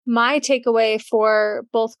my takeaway for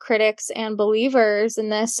both critics and believers in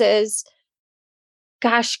this is,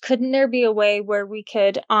 gosh, couldn't there be a way where we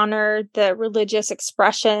could honor the religious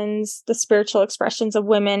expressions, the spiritual expressions of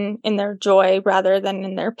women in their joy rather than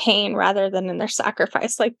in their pain, rather than in their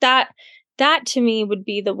sacrifice? Like that to me would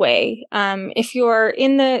be the way. If you're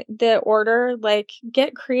in the order, like,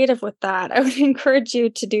 get creative with that. I would encourage you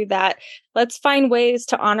to do that. Let's find ways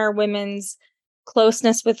to honor women's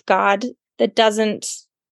closeness with God that doesn't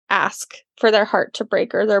ask for their heart to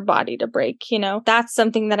break or their body to break. That's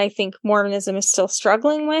something that I think Mormonism is still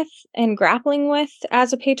struggling with and grappling with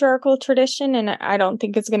as a patriarchal tradition. And I don't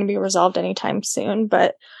think it's going to be resolved anytime soon.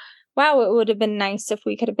 But wow, it would have been nice if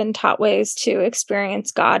we could have been taught ways to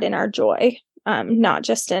experience God in our joy, not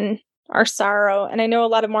just in our sorrow. And I know a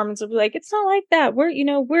lot of Mormons will be like, it's not like that.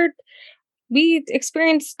 We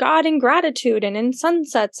experience God in gratitude and in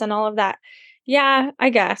sunsets and all of that. Yeah, I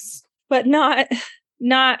guess, but not,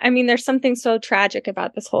 there's something so tragic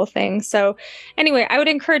about this whole thing. So anyway, I would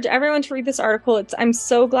encourage everyone to read this article. I'm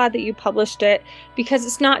so glad that you published it, because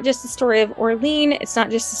it's not just the story of Orlean. It's not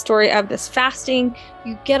just the story of this fasting.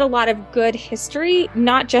 You get a lot of good history,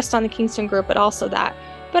 not just on the Kingston group, but also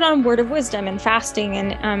but on Word of Wisdom and fasting.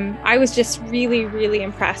 And I was just really, really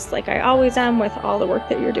impressed, like I always am, with all the work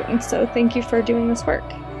that you're doing. So thank you for doing this work.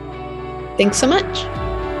 Thanks so much.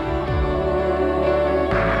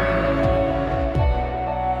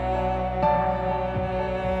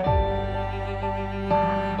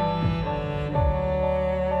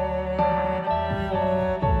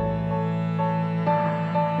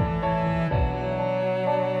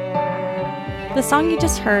 The song you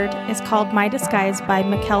just heard is called My Disguise by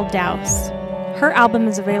Mikkel Dowse. Her album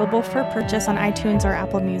is available for purchase on iTunes or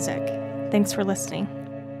Apple Music. Thanks for listening.